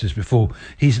discussed this before.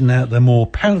 He's now the more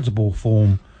palatable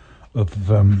form of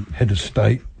head of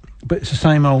state, but it's the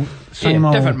same old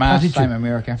different mask, same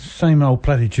America, same old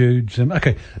platitudes.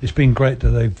 Okay, it's been great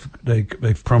that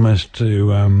they've promised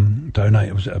to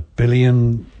donate. Was it 1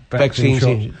 billion vaccine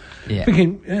shots? Yeah,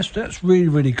 thinking that's really,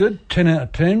 really good. 10 out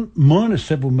of 10, minus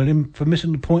several million for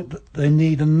missing the point that they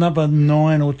need another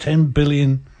 9 or 10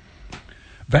 billion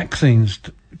vaccines,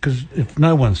 because if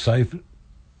no one's safe,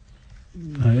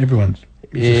 everyone's.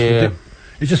 It's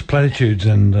just platitudes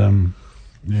and.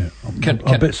 I'm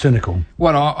a bit cynical.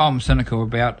 What I'm cynical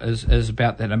about is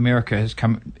about that America has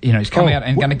come, he's come out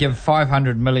and going to give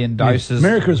 500 million doses.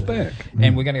 America's back,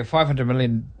 and we're going to give 500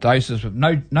 million doses with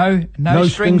no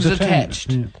strings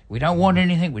attached. Yeah. We don't want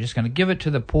anything. We're just going to give it to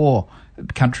the poor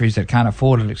countries that can't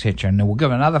afford it, etc. And then we'll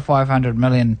give another 500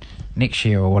 million next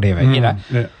year or whatever. Yeah.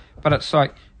 But it's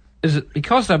like, is it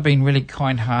because they've been really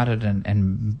kind-hearted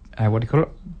and what do you call it?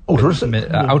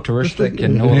 Altruistic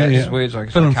and all those words I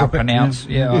can't pronounce.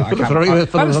 I didn't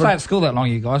stay at school that long,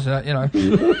 you guys. So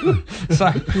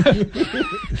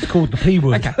it's called the P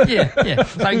word. Okay,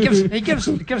 So he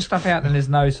gives stuff out and there's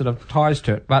no sort of ties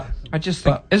to it. But I just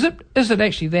think, is it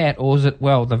actually that, or is it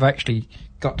they've actually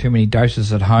got too many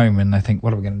doses at home and they think,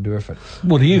 what are we going to do with it?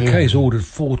 Well, the UK's ordered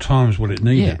 4 times what it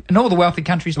needed. Yeah, and all the wealthy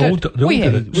countries did. We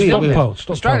have.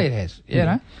 Australia has,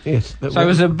 Yes. So it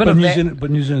was a bit of that. But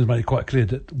New Zealand's made it quite clear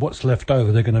that what's left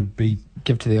over, they're going to be...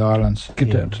 Give to the islands. Give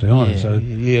that to the islands.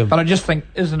 But I just think,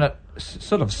 isn't it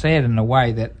sort of sad in a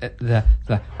way that the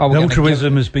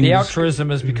altruism has been... The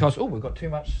altruism is because, we've got too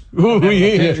much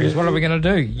countries. What are we going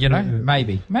to do?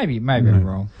 Maybe I'm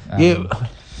wrong.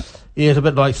 It's a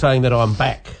bit like saying that I'm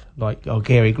back, like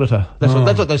Gary Glitter. That's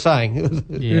what they're saying.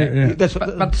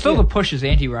 But still, the push is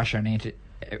anti-Russia and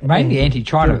mainly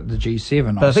anti-China. The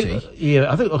G7, I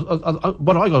think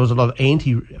what I got was a lot of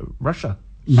anti-Russia.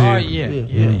 And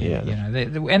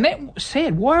that's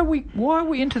sad. Why are we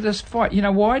into this fight?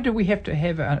 Why do we have to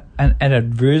have an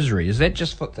adversary? Is that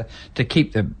just to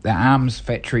keep the arms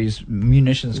factories,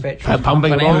 munitions factories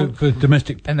pumping along for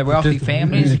domestic and the wealthy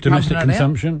families, domestic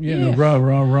consumption?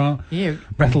 Rah. Yeah,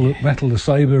 rattle the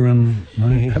sabre and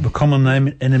have a common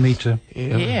enemy to.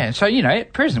 So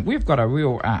at present we've got a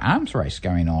real arms race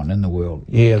going on in the world.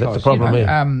 That's the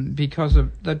problem. Because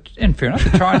of in fairness,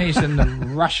 the Chinese and the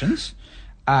Russians.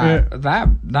 They're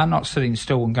not sitting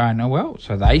still and going,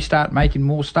 so they start making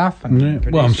more stuff.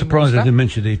 Well, I'm surprised they didn't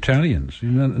mention the Italians.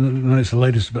 It's the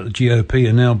latest about the GOP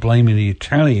are now blaming the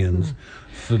Italians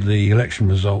for the election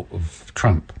result of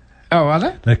Trump. Oh, are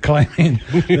they? They're claiming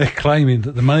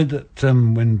that the money that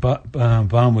when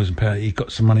Obama was in power, he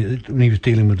got some money when he was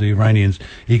dealing with the Iranians.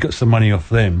 He got some money off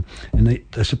them, and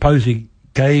they supposedly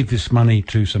gave this money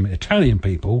to some Italian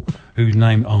people whose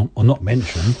name are not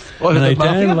mentioned, and they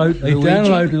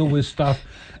downloaded all this stuff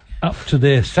up to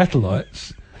their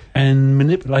satellites and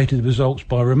manipulated the results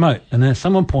by remote. And then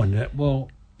someone pointed out, well,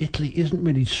 Italy isn't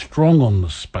really strong on the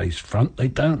space front. They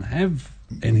don't have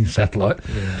any satellite,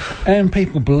 and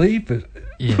people believe it.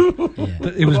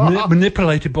 That it was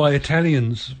manipulated by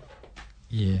Italians.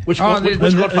 Yeah. Which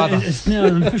Godfather? It's now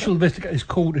an official investigation. It's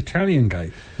called Italian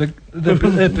Gate. They're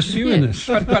pursuing this.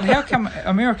 But how come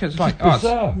America's like,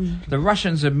 the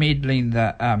Russians are meddling,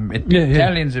 the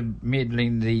Italians are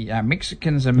meddling, the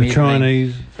Mexicans are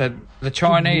meddling, the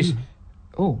Chinese.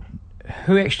 Oh,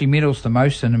 who actually meddles the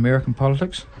most in American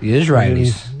politics? The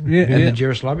Israelis and the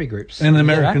Jewish lobby groups. And the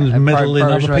Americans meddle in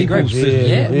other people's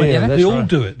business. They all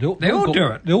do it. They all do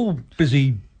it. They're all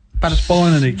busy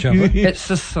spying on each other. It's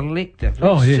the selective.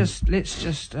 Let's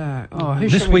just.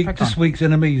 This week's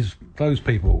enemies, those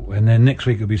people, and then next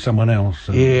week it'll be someone else.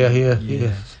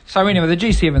 Yeah. So anyway, the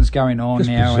G7's going on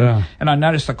now, and I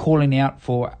noticed they're calling out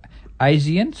for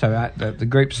ASEAN, so the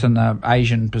groups in the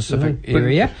Asian Pacific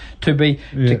area,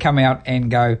 to come out and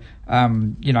go,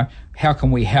 how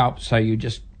can we help? So you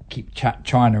just keep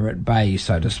China at bay,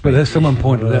 so to speak. But as someone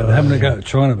pointed out, they're having to go to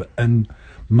China, and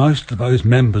most of those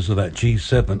members of that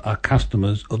G7 are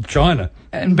customers of China.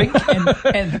 And big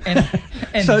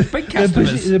so big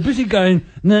customers. They're busy going,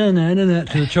 no, to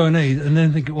the Chinese, and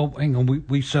then thinking, well, hang on,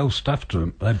 we sell stuff to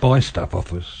them. They buy stuff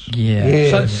off us. Yeah.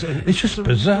 So it's just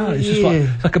bizarre. It's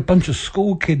just like a bunch of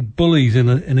school kid bullies in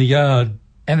a yard.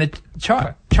 And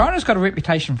China's got a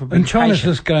reputation for being And China's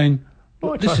patient. just going,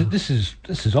 this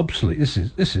is obsolete.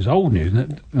 This is old news.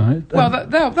 Isn't it? Right? Well,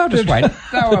 they'll just wait.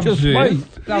 They'll just observe.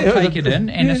 wait. They'll take it in,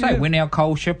 and they say when our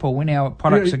coal ship or when our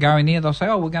products are going there, they'll say,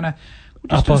 "Oh, we'll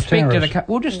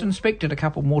just inspect it a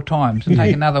couple more times and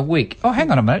take another week." Oh,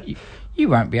 hang on a minute. You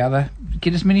won't be able to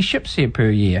get as many ships here per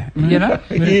year,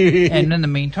 And in the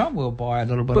meantime, we'll buy a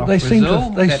little bit off Brazil.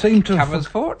 They seem to covers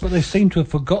for it. But they seem to have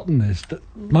forgotten this, that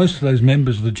most of those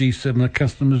members of the G7 are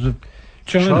customers of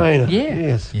China.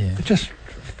 Yes. It's just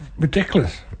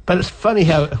ridiculous. But it's funny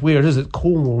how weird it is at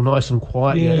Cornwall, nice and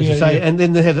quiet, as you say, and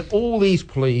then they have all these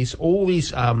police, all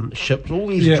these ships, all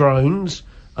these drones.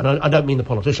 And I don't mean the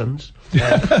politicians.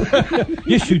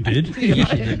 Yes, you did.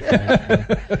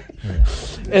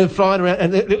 And flying around,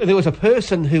 and there was a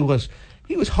person who was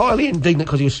highly indignant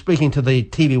because he was speaking to the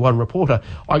TV1 reporter.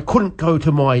 I couldn't go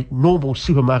to my normal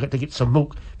supermarket to get some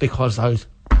milk because those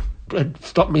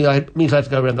stopped me. It means I have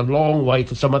to go around the long way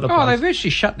to some other place. Oh, they've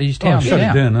actually shut these towns down. Shut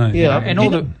it down, eh? Yeah. And do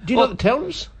you know the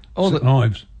towns? St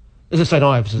Ives. Is it St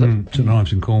Ives? Is it? St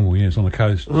Ives in Cornwall, yes, on the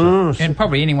coast. And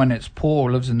probably anyone that's poor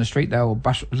or lives in the street, they will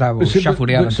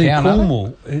shuffled out of town.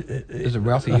 Cornwall is a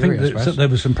wealthy area, I suppose. There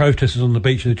were some protesters on the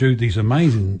beach and they drew these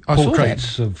amazing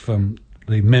portraits of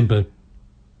the member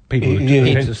people.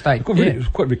 Heads of state. It was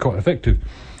quite effective.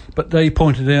 But they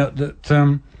pointed out that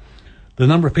the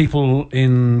number of people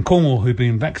in Cornwall who've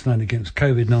been vaccinated against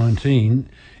COVID-19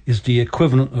 is the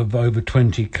equivalent of over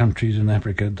 20 countries in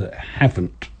Africa that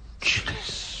haven't.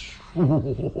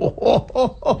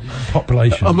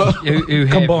 Population who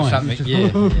combined.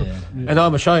 And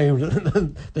I'm ashamed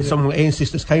that some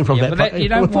ancestors came from that. But you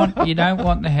don't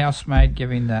want the housemaid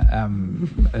giving the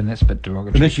and that's a bit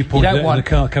derogatory. Unless you point out in the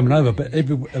car coming over, but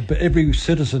every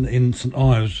citizen in St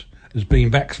Ives has been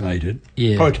vaccinated.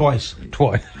 Yeah, probably twice.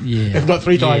 Yeah, if not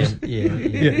 3 times.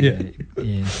 Yeah.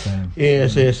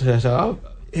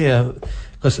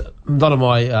 Because a lot of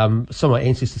my some of my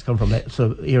ancestors come from that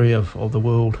sort of area of the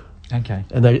world. Okay.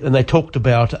 And they talked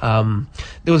about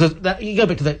there was you go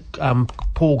back to that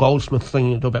Paul Goldsmith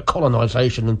thing about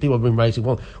colonisation, and people have been raising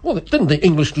well didn't the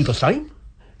English do the same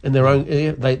in their own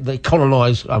area? They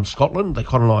colonised Scotland, they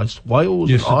colonised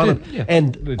Wales, and Ireland,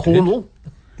 and Cornwall.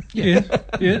 Yeah.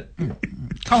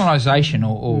 Colonisation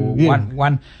or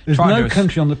one. There's no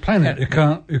country on the planet who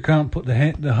can't put the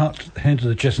hand to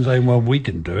the chest and say, "Well, we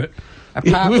didn't do it."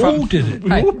 Apart we from, all did it.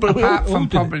 Apart from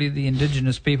probably the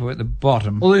indigenous people at the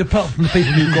bottom. Well, apart from the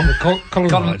people who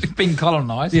got been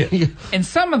colonised. Yeah. And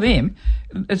some of them,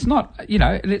 it's not,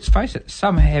 let's face it,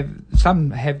 some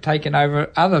have taken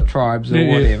over other tribes or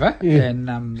whatever. Yeah.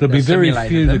 And there'll be very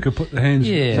few that could put their hands.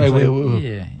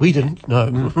 We didn't.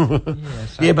 No.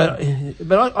 But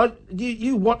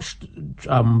you watched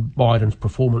Biden's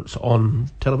performance on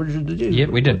television, did you? Yeah,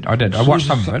 we did. I did. I watched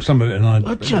some of it. Some of it, and I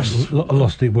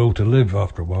lost the will to live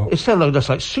after a while. It sounded just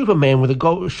like Superman with a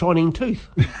gold shining tooth.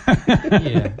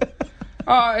 Yeah.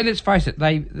 Oh, and let's face it,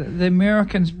 the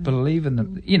Americans believe in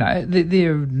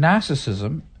their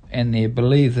narcissism, and they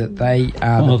believe that they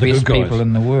are the best people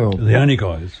in the world. The only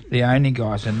guys. The only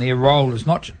guys, and their role is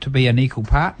not to be an equal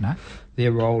partner.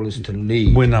 Their role is to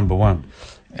lead. We're number one.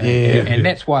 And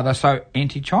that's why they're so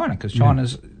anti-China, because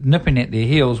China's nipping at their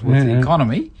heels with the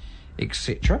economy,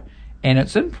 etc., and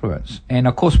its influence. And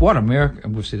of course,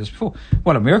 we've said this before,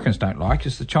 what Americans don't like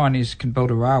is the Chinese can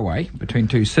build a railway between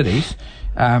two cities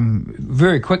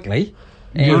very quickly.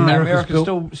 And America's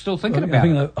still thinking about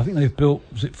it. I think they've built,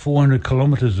 400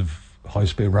 kilometres of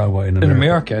high-speed railway in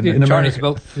America. And the Chinese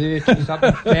built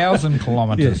 30,000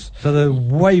 kilometres. So they're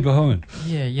way behind.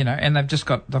 Yeah, and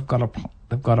they've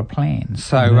got a plan.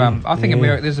 So I think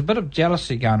there's a bit of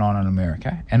jealousy going on in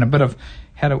America, and a bit of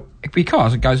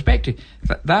because it goes back to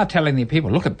they're telling their people,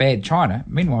 look at bad China.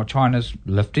 Meanwhile, China's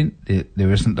lifting.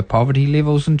 There isn't the poverty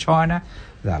levels in China.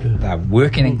 They're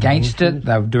working against it.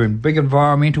 They're doing big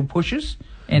environmental pushes,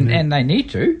 and they need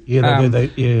to.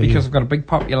 Because they've got a big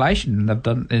population. And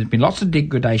there's been lots of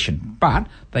degradation, but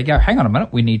they go, hang on a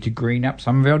minute, we need to green up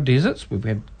some of our deserts. We've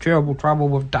had terrible trouble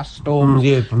with dust storms,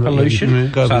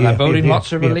 pollution. So they're building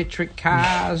lots of electric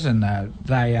cars, and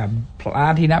they are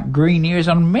planting up green areas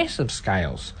on massive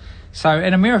scales. So,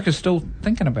 and America's still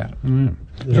thinking about it.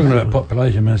 Talking about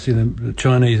population, I see the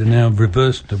Chinese are now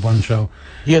reversed to one child.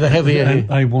 Yeah, they have. And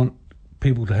they want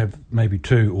people to have maybe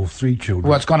 2 or 3 children.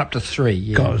 Well, it's gone up to 3.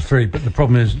 Yeah. Gone up to 3, but the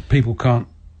problem is people can't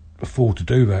afford to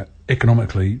do that.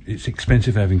 Economically, it's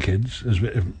expensive having kids, as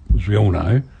we all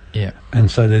know. Yeah. And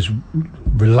so there's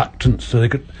reluctance. So they're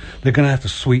going to have to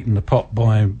sweeten the pot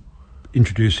by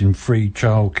introducing free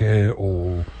childcare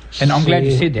or... And I'm glad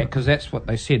you said that, because that's what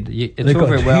they said. They've got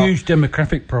a huge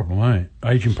demographic problem,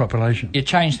 Aging population. You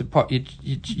change the pot.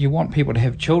 You want people to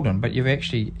have children, but you've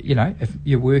actually, if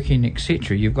you're working,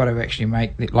 etc., you've got to actually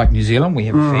make, like New Zealand, we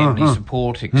have family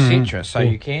support, etc., so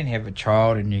you can have a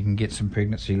child and you can get some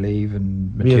pregnancy leave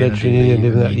and maternity leave,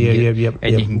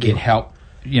 and you can get help,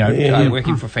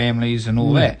 working for families and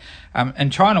all that.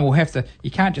 And China will have to,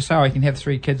 you can't just say, you can have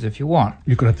 3 kids if you want.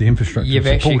 You've got to have the infrastructure. You've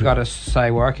actually got to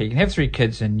say, well, okay, you can have 3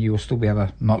 kids and you will still be able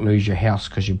to not lose your house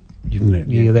because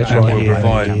that's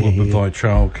right. We'll provide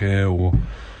childcare or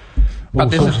all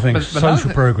sorts of things.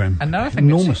 Social program. Another thing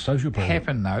enormous social program.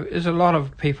 Happen though is a lot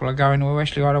of people are going, well,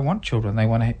 actually, I don't want children. They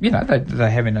want to, they're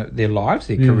having their lives,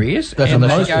 their careers. That's and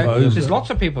most they go, of those. there's lots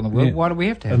of people in the world. Why do we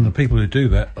have to have them? them? The people who do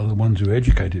that are the ones who are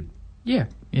educated. Yeah.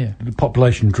 The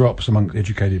population drops among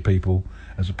educated people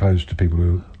as opposed to people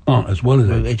who aren't as well as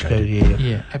educated.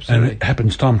 Yeah, absolutely. And it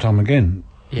happens time and time again.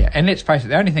 Yeah, and let's face it,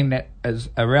 the only thing that is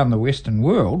around the Western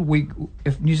world,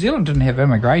 if New Zealand didn't have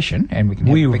immigration, and we can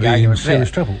have would be in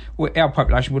serious trouble. Our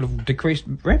population would have decreased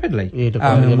rapidly.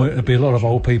 And there'd be a lot of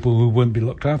old people who wouldn't be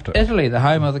looked after. Italy, the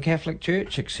home of the Catholic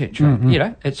Church,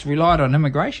 etc. It's relied on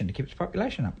immigration to keep its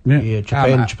population up. Yeah,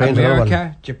 Japan,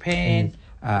 America, Japan.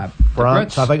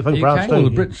 France, I think France too. Well,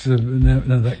 the Brits,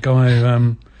 that guy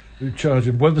in charge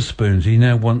of Wetherspoons, he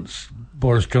now wants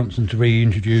Boris Johnson to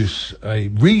reintroduce a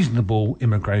reasonable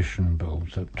immigration bill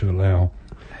to allow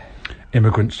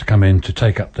immigrants to come in to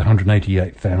take up the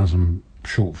 188,000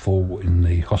 shortfall in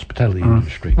the hospitality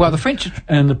industry. Well, the French...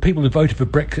 And the people who voted for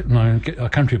Brexit and get our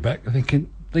country back are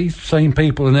thinking, these same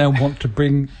people now want to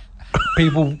bring...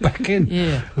 people back in.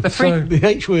 Yeah. The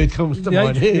H word comes to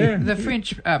mind here. The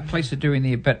French police are doing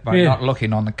their bit by not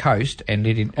looking on the coast and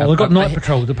letting... they've got night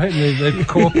patrols. They've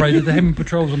cooperated. They're having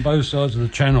patrols on both sides of the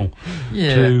channel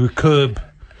to curb...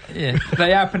 Yeah,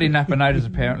 they are putting up a notice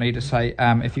apparently to say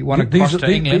if you want to cross to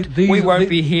England, we won't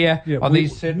be here on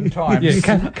these certain times.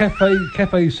 Yeah,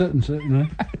 cafe certain,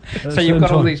 so you've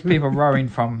got all these people rowing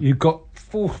from... You've got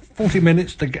 40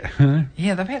 minutes to get...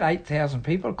 Yeah, they've had 8,000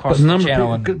 people across the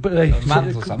channel in a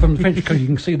month or something. From the French coast, you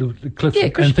can see the cliffs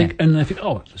and they think,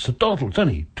 it's a doddle, it's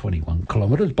only 21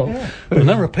 kilometres, but the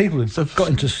number of people who've got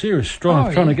into serious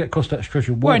strife trying to get across that stretch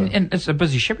of water. Well, and it's a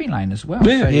busy shipping lane as well.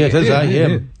 Yeah, it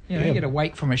is, you get a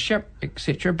wake from a ship,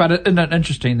 etc. But isn't it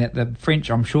interesting that the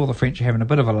French, I'm sure the French are having a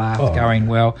bit of a laugh going,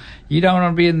 well, you don't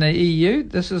want to be in the EU,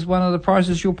 this is one of the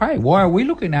prices you'll pay. Why are we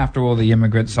looking after all the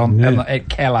immigrants at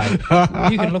Calais?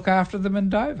 You can look after them in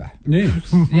Dover.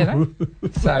 Yeah.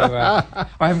 So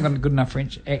I haven't got a good enough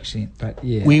French accent, but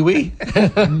yeah. Oui.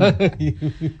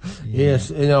 Yes,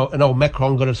 and old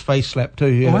Macron got his face slapped too.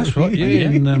 Yeah. Oh, that's right,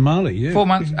 in Mali, yeah. 4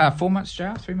 months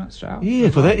jail, 3 months jail. Yeah,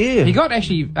 for that, yeah. He got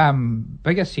actually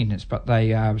bigger sentence, but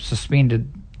they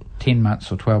suspended 10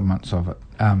 months or 12 months of it,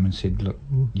 and said, look,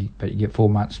 but you get 4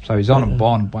 months. So he's on a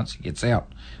bond once he gets out.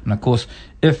 And, of course,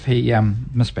 if he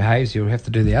misbehaves, he'll have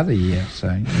to do the other year. So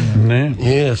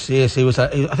Yes, he was. I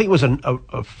think he was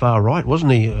a far right,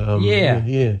 wasn't he?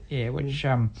 Which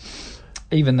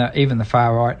even the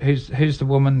far right. Who's the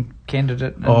woman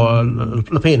candidate?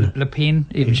 Le Pen. Le Pen.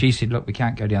 Even she said, look, we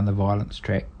can't go down the violence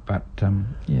track. But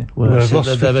Well, they've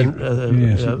lost 50,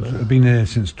 they've been there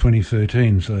since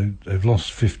 2013, so they've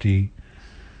lost 50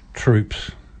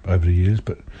 troops over the years.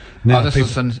 But now this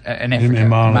is in Africa, in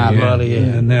Mali,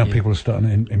 and now people are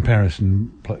starting in Paris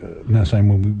and now saying,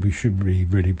 well, we should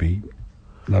really be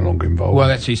no longer involved. Well,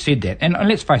 that's who said that. And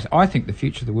let's face it, I think the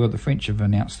future of the world, the French have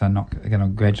announced they're going to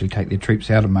gradually take their troops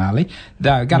out of Mali.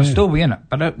 They're going to still be in it,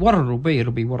 but what it'll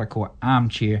be what I call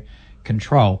armchair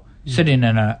control. Sitting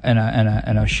in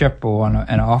a ship or in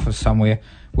an office somewhere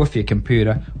with your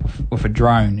computer, with a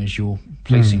drone as your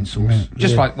policing source,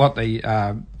 just like what the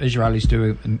Israelis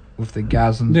do with the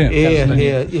Gaza. And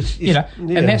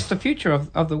that's the future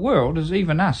of the world. Is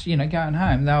even us, going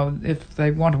home. If they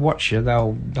want to watch you,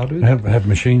 they'll do that. Have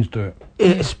machines do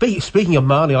it. Speaking of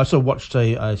Mali, I sort of watched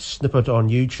a snippet on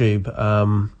YouTube.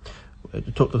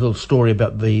 It talked a little story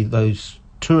about those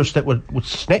tourists that were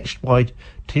snatched by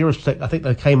terrorists. I think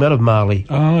they came out of Mali.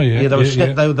 Oh yeah,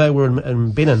 they were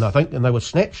in Benin, I think, and they were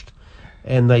snatched,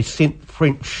 and they sent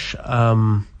French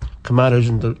commandos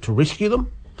in to rescue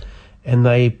them, and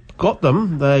they got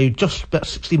them. They just about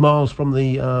 60 miles from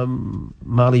the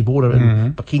Mali border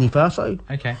in Burkina Faso.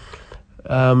 Okay.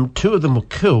 2 of them were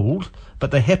killed,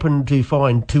 but they happened to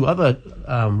find 2 other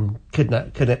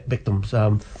kidnap victims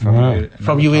from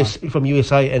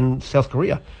USA and South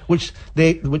Korea, which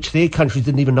their countries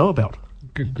didn't even know about.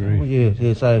 Good grief!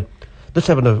 Yeah. So this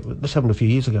happened a few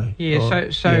years ago. Yeah.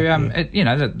 The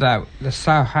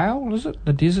Sahel, is it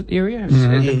the desert area?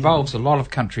 It involves a lot of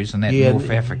countries in that North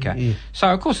Africa. Yeah.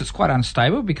 So of course it's quite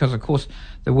unstable because of course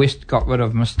the West got rid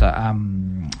of Mr.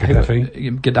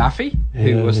 Gaddafi,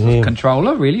 who was the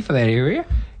controller really for that area.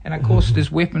 And of course,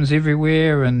 there's weapons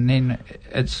everywhere, and then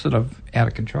it's sort of out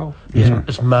of control. Yeah.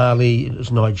 It's Mali, it's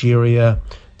Nigeria,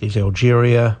 there's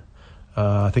Algeria.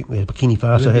 I think the Burkina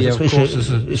Faso has of course,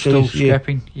 is still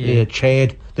scrapping. Yeah,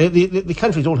 Chad. The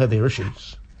countries all have their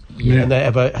issues, and they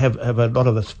have a lot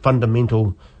of this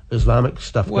fundamental Islamic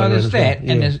stuff. Well, there's that,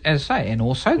 and as I say, and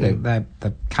also the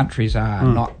countries are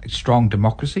not strong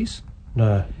democracies.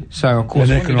 No. So, of course,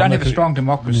 when you don't have a strong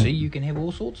democracy, you can have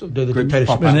all sorts of groups pop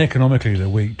up. And economically, they're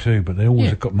weak too, but they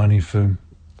always have got money for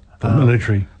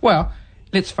military. Well,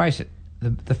 let's face it,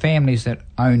 the families that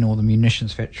own all the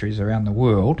munitions factories around the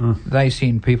world, they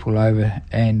send people over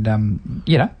and,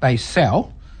 they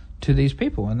sell to these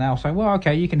people, and they'll say, well,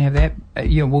 okay, you can have that.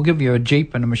 We'll give you a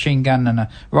jeep and a machine gun and a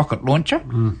rocket launcher,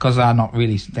 because they're not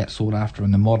really that sought after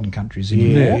in the modern countries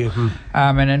anymore.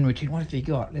 And in return, what have you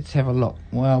got? Let's have a look.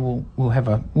 Well, we'll have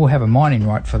a mining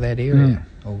right for that area.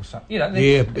 Or something.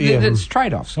 There's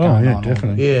trade-offs going on.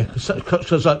 Definitely. Yeah,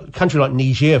 because a country like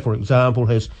Niger, for example,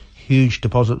 has huge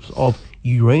deposits of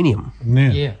uranium.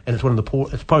 Yeah. And it's one of the poor.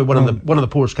 It's probably one of the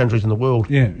poorest countries in the world.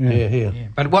 Yeah.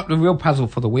 But what the real puzzle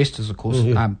for the West is, of course,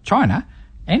 China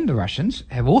and the Russians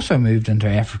have also moved into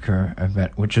Africa a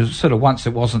bit, which is sort of once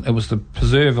it was the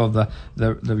preserve of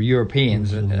the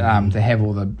Europeans to have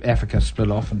all the Africa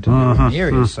split off into different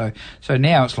areas. So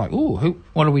now it's like,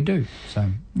 what do we do? So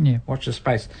watch the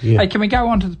space. Yeah. Hey, can we go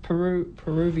on to the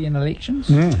Peruvian elections?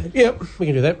 Yeah, we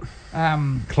can do that.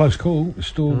 Close call.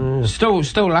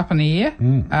 Still up in the air.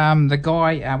 The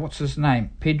guy, what's his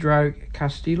name? Pedro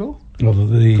Castillo. Well,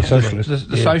 the socialist.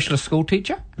 The socialist school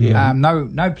teacher.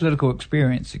 No political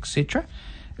experience, etc.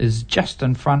 Is just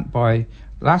in front by,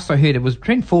 last I heard, it was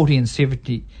between 40 and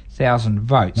 70,000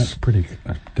 votes.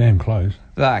 That's damn close.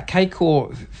 The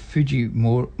Keiko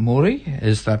Fujimori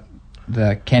is the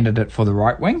candidate for the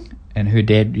right wing, and her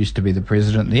dad used to be the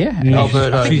president there. Yeah,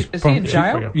 is he in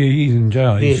jail? Yeah, he's in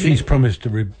jail. She's promised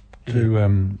to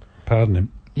pardon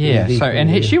him. Yeah,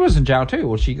 she was in jail too,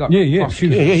 or she got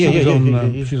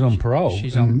she's on parole.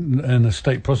 And the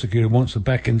state prosecutor wants her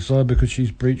back inside because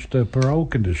she's breached her parole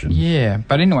conditions. Yeah,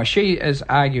 but anyway, she is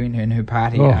arguing, and her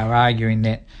party are arguing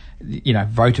that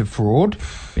voter fraud.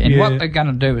 And what they're going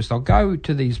to do is they'll go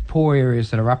to these poor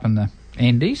areas that are up in the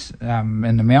Andes,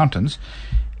 in the mountains,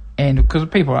 and because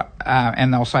people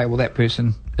and they'll say, well, that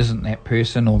person isn't that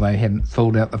person, or they hadn't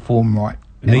filled out the form right.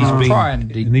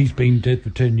 And he's been dead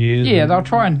for 10 years. Yeah, they'll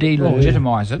try and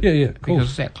delegitimise it. Yeah, because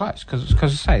it's that close. Because I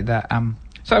say that.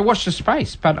 So watch the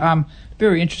space, but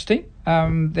very interesting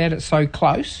that it's so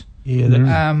close.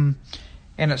 Yeah.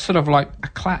 And it's sort of like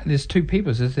there's two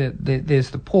people. There's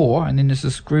the poor, and then there's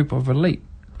this group of elite.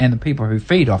 and the people who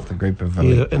feed off the group of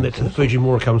elite. Yeah, and that's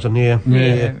Fujimori comes in here.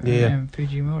 And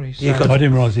Fujimori. So. Yeah, I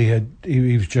didn't realise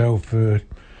he was jailed for.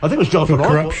 I think it was John for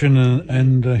corruption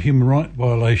and human rights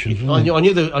violations. I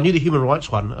knew the human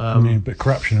rights one. But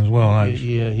corruption as well.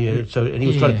 Yeah. So and he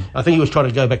was I think he was trying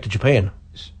to go back to Japan.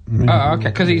 Oh, okay.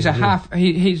 Because he's a half.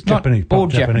 He's not Japanese, all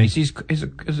Japanese. Is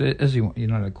he?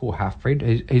 They call half breed.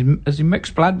 Is he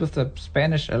mixed blood with the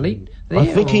Spanish elite? There, I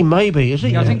think he may be. Is he?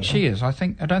 Yeah, I think she is. I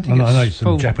don't think. I know it's some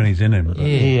full Japanese in him.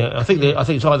 Yeah. I think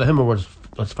it's either him or his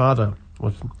father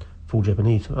was full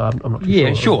Japanese. I'm not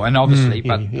too sure, and obviously,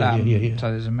 but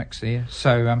so there's a mix there.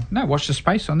 So no, watch the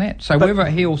space on that. So whether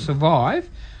he'll survive,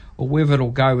 or whether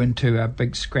it'll go into a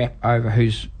big scrap over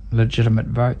who's legitimate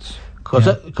votes.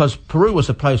 Because Peru was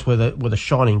a place where the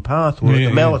shining path, where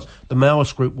the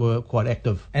Maoist group were quite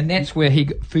active, and that's where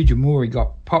Fujimori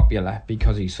got popular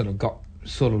because he sorted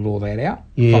all that out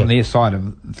from their side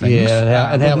of things.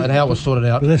 Yeah, and how it was sorted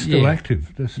out. But they're still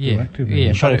active. They're still active.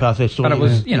 Yeah, shining path. But it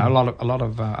was a lot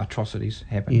of atrocities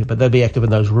happened. Yeah, but they'd be active in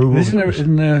those rural.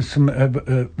 Isn't there some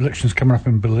elections coming up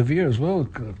in Bolivia as well?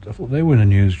 I thought they were in the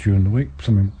news during the week.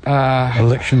 Something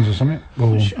elections or something.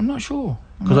 I'm not sure.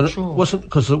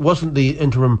 Because it wasn't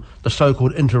the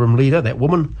so-called interim leader, that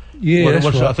woman. Yeah, that's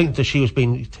right. I think that she was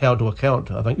being held to account.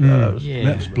 I think.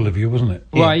 That's Bolivia, wasn't it?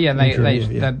 Well,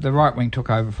 the right wing took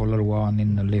over for a little while, and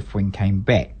then the left wing came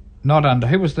back. Not under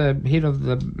who was the head of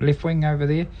the left wing over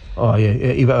there? Oh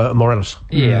Evo Morales.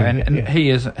 Yeah, and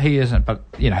he isn't, but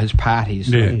his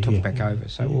parties took back over.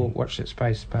 So we'll watch that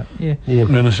space. But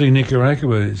And I see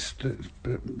Nicaragua is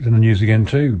in the news again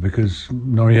too, because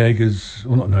Daniel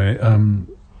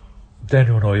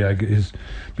Noriega has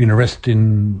been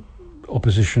arresting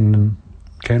opposition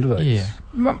candidates. Yeah,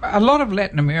 a lot of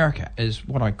Latin America is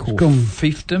what I call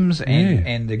fiefdoms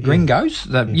and the gringos.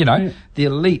 The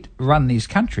elite run these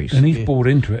countries, and he's bought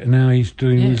into it, and now he's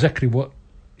doing exactly what.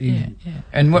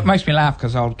 And what makes me laugh,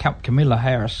 because old Kamala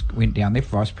Harris went down there,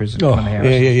 Vice President Kamala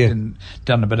Harris, and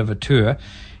done a bit of a tour,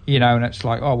 and it's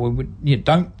like,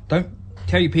 don't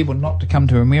tell your people not to come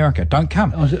to America. Don't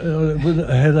come. How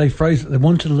they phrase it? They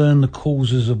want to learn the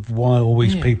causes of why all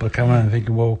these people are coming out and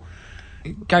thinking, well,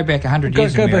 go back 100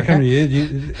 years. Go back 100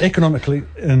 years, economically,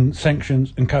 and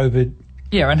sanctions and COVID.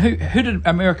 Yeah, and who did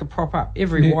America prop up?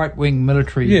 Every right wing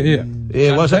military.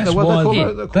 That's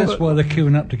why they're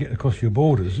queuing up to get across your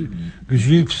borders, because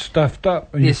you've stuffed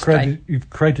up and you've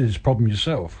created this problem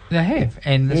yourself. They have,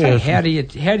 and so how do you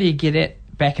get it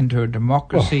back into a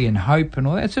democracy and hope and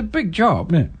all that? It's a big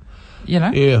job.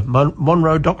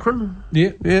 Monroe Doctrine.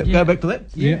 Go back to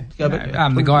that. Go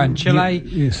back. The guy in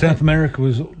Chile. South America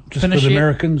was just for the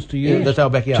Americans to use. That's our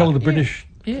backyard. Told the British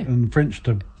and French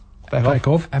to back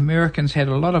off. Americans had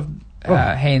a lot of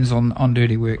hands on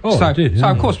dirty work. So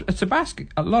of course it's a basket.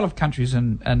 A lot of countries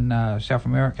in South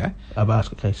America a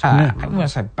basket case. I don't want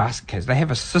to say basket case. They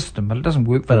have a system, but it doesn't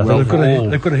work very well.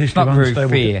 They've got a history. It's not very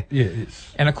fair.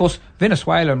 And of course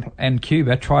Venezuela and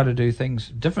Cuba try to do things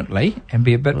differently and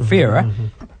be a bit fairer.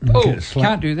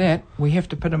 Can't do that. We have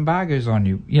to put embargoes on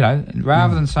you.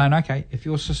 Rather than saying, okay, if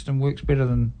your system works better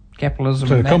than capitalism,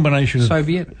 so a combination of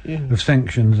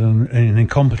sanctions and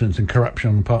incompetence and corruption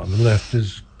on the part of the left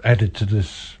is added to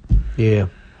this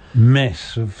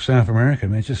mess of South America. I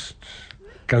mean, it just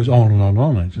goes on and on and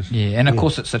on. And of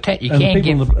course it's attack. And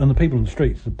the people in the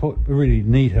streets that really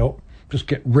need help just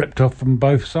get ripped off from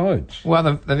both sides. Well,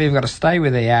 they've either got to stay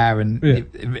where they are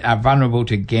and are vulnerable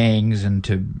to gangs and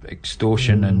to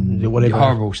extortion and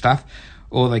horrible stuff,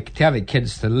 or they tell their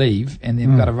kids to leave, and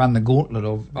they've got to run the gauntlet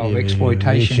of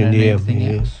exploitation and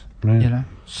everything else.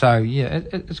 So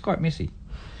it's quite messy.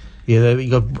 Yeah,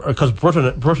 because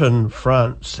Britain,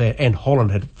 France, and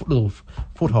Holland had little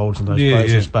footholds in those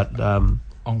places, but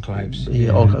enclaves.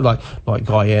 Like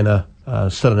Guyana,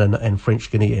 Suriname, and French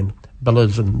Guinea, and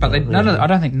Belize, and. But I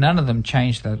don't think none of them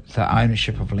changed the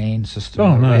ownership of land system.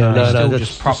 Oh no, they still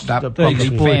just propped up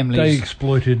families. They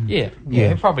exploited.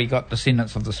 They probably got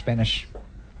descendants of the Spanish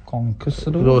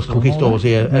conquistadors.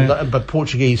 But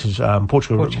Portuguese is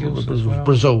Portugal was well.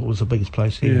 Brazil was the biggest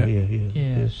place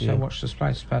here. So watch this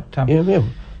place, but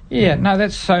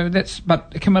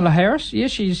but Kamala Harris,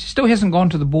 she still hasn't gone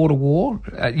to the border war,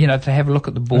 to have a look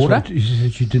at the border. Right. She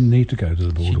said she didn't need to go to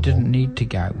the border. She didn't need to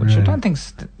go, which I don't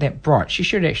think's that bright. She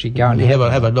should actually go and have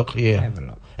a look. Have a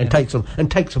look. And take some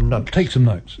notes. Take some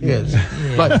notes. Yes.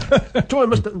 Like join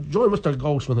Mr.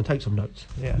 Goldsmith and take some notes.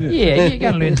 You're going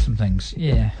to learn some things.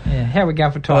 How we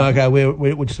go for time? Okay,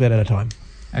 we're just about out of time.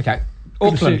 Okay.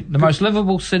 Auckland, the most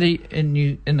livable city in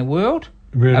the world.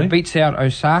 Really? Beats out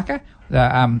Osaka.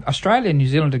 Australia and New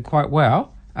Zealand did quite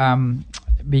well.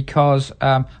 because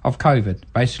of COVID.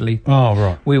 Basically,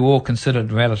 we were all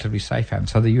considered relatively safe haven,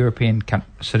 so the European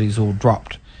cities all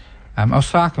dropped.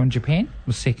 Osaka in Japan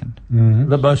was second. Mm-hmm.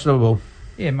 The most livable.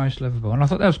 Yeah, most livable. And I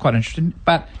thought that was quite interesting.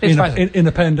 But in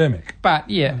a pandemic. But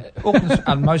yeah, Auckland's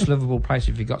the most livable place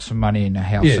if you've got some money in a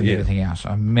house and everything else.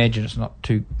 I imagine it's not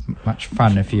too much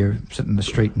fun if you sit in the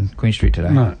street in Queen Street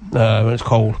today. No, it's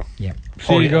cold. Yeah.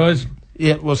 See you guys.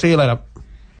 Yeah, we'll see you later.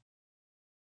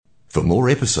 For more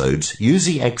episodes, use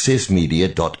the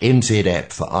accessmedia.nz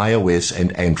app for iOS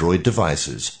and Android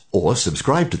devices, or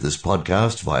subscribe to this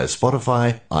podcast via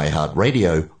Spotify,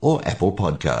 iHeartRadio, or Apple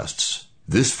Podcasts.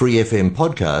 This Free FM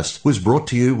podcast was brought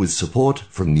to you with support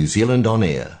from New Zealand On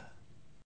Air.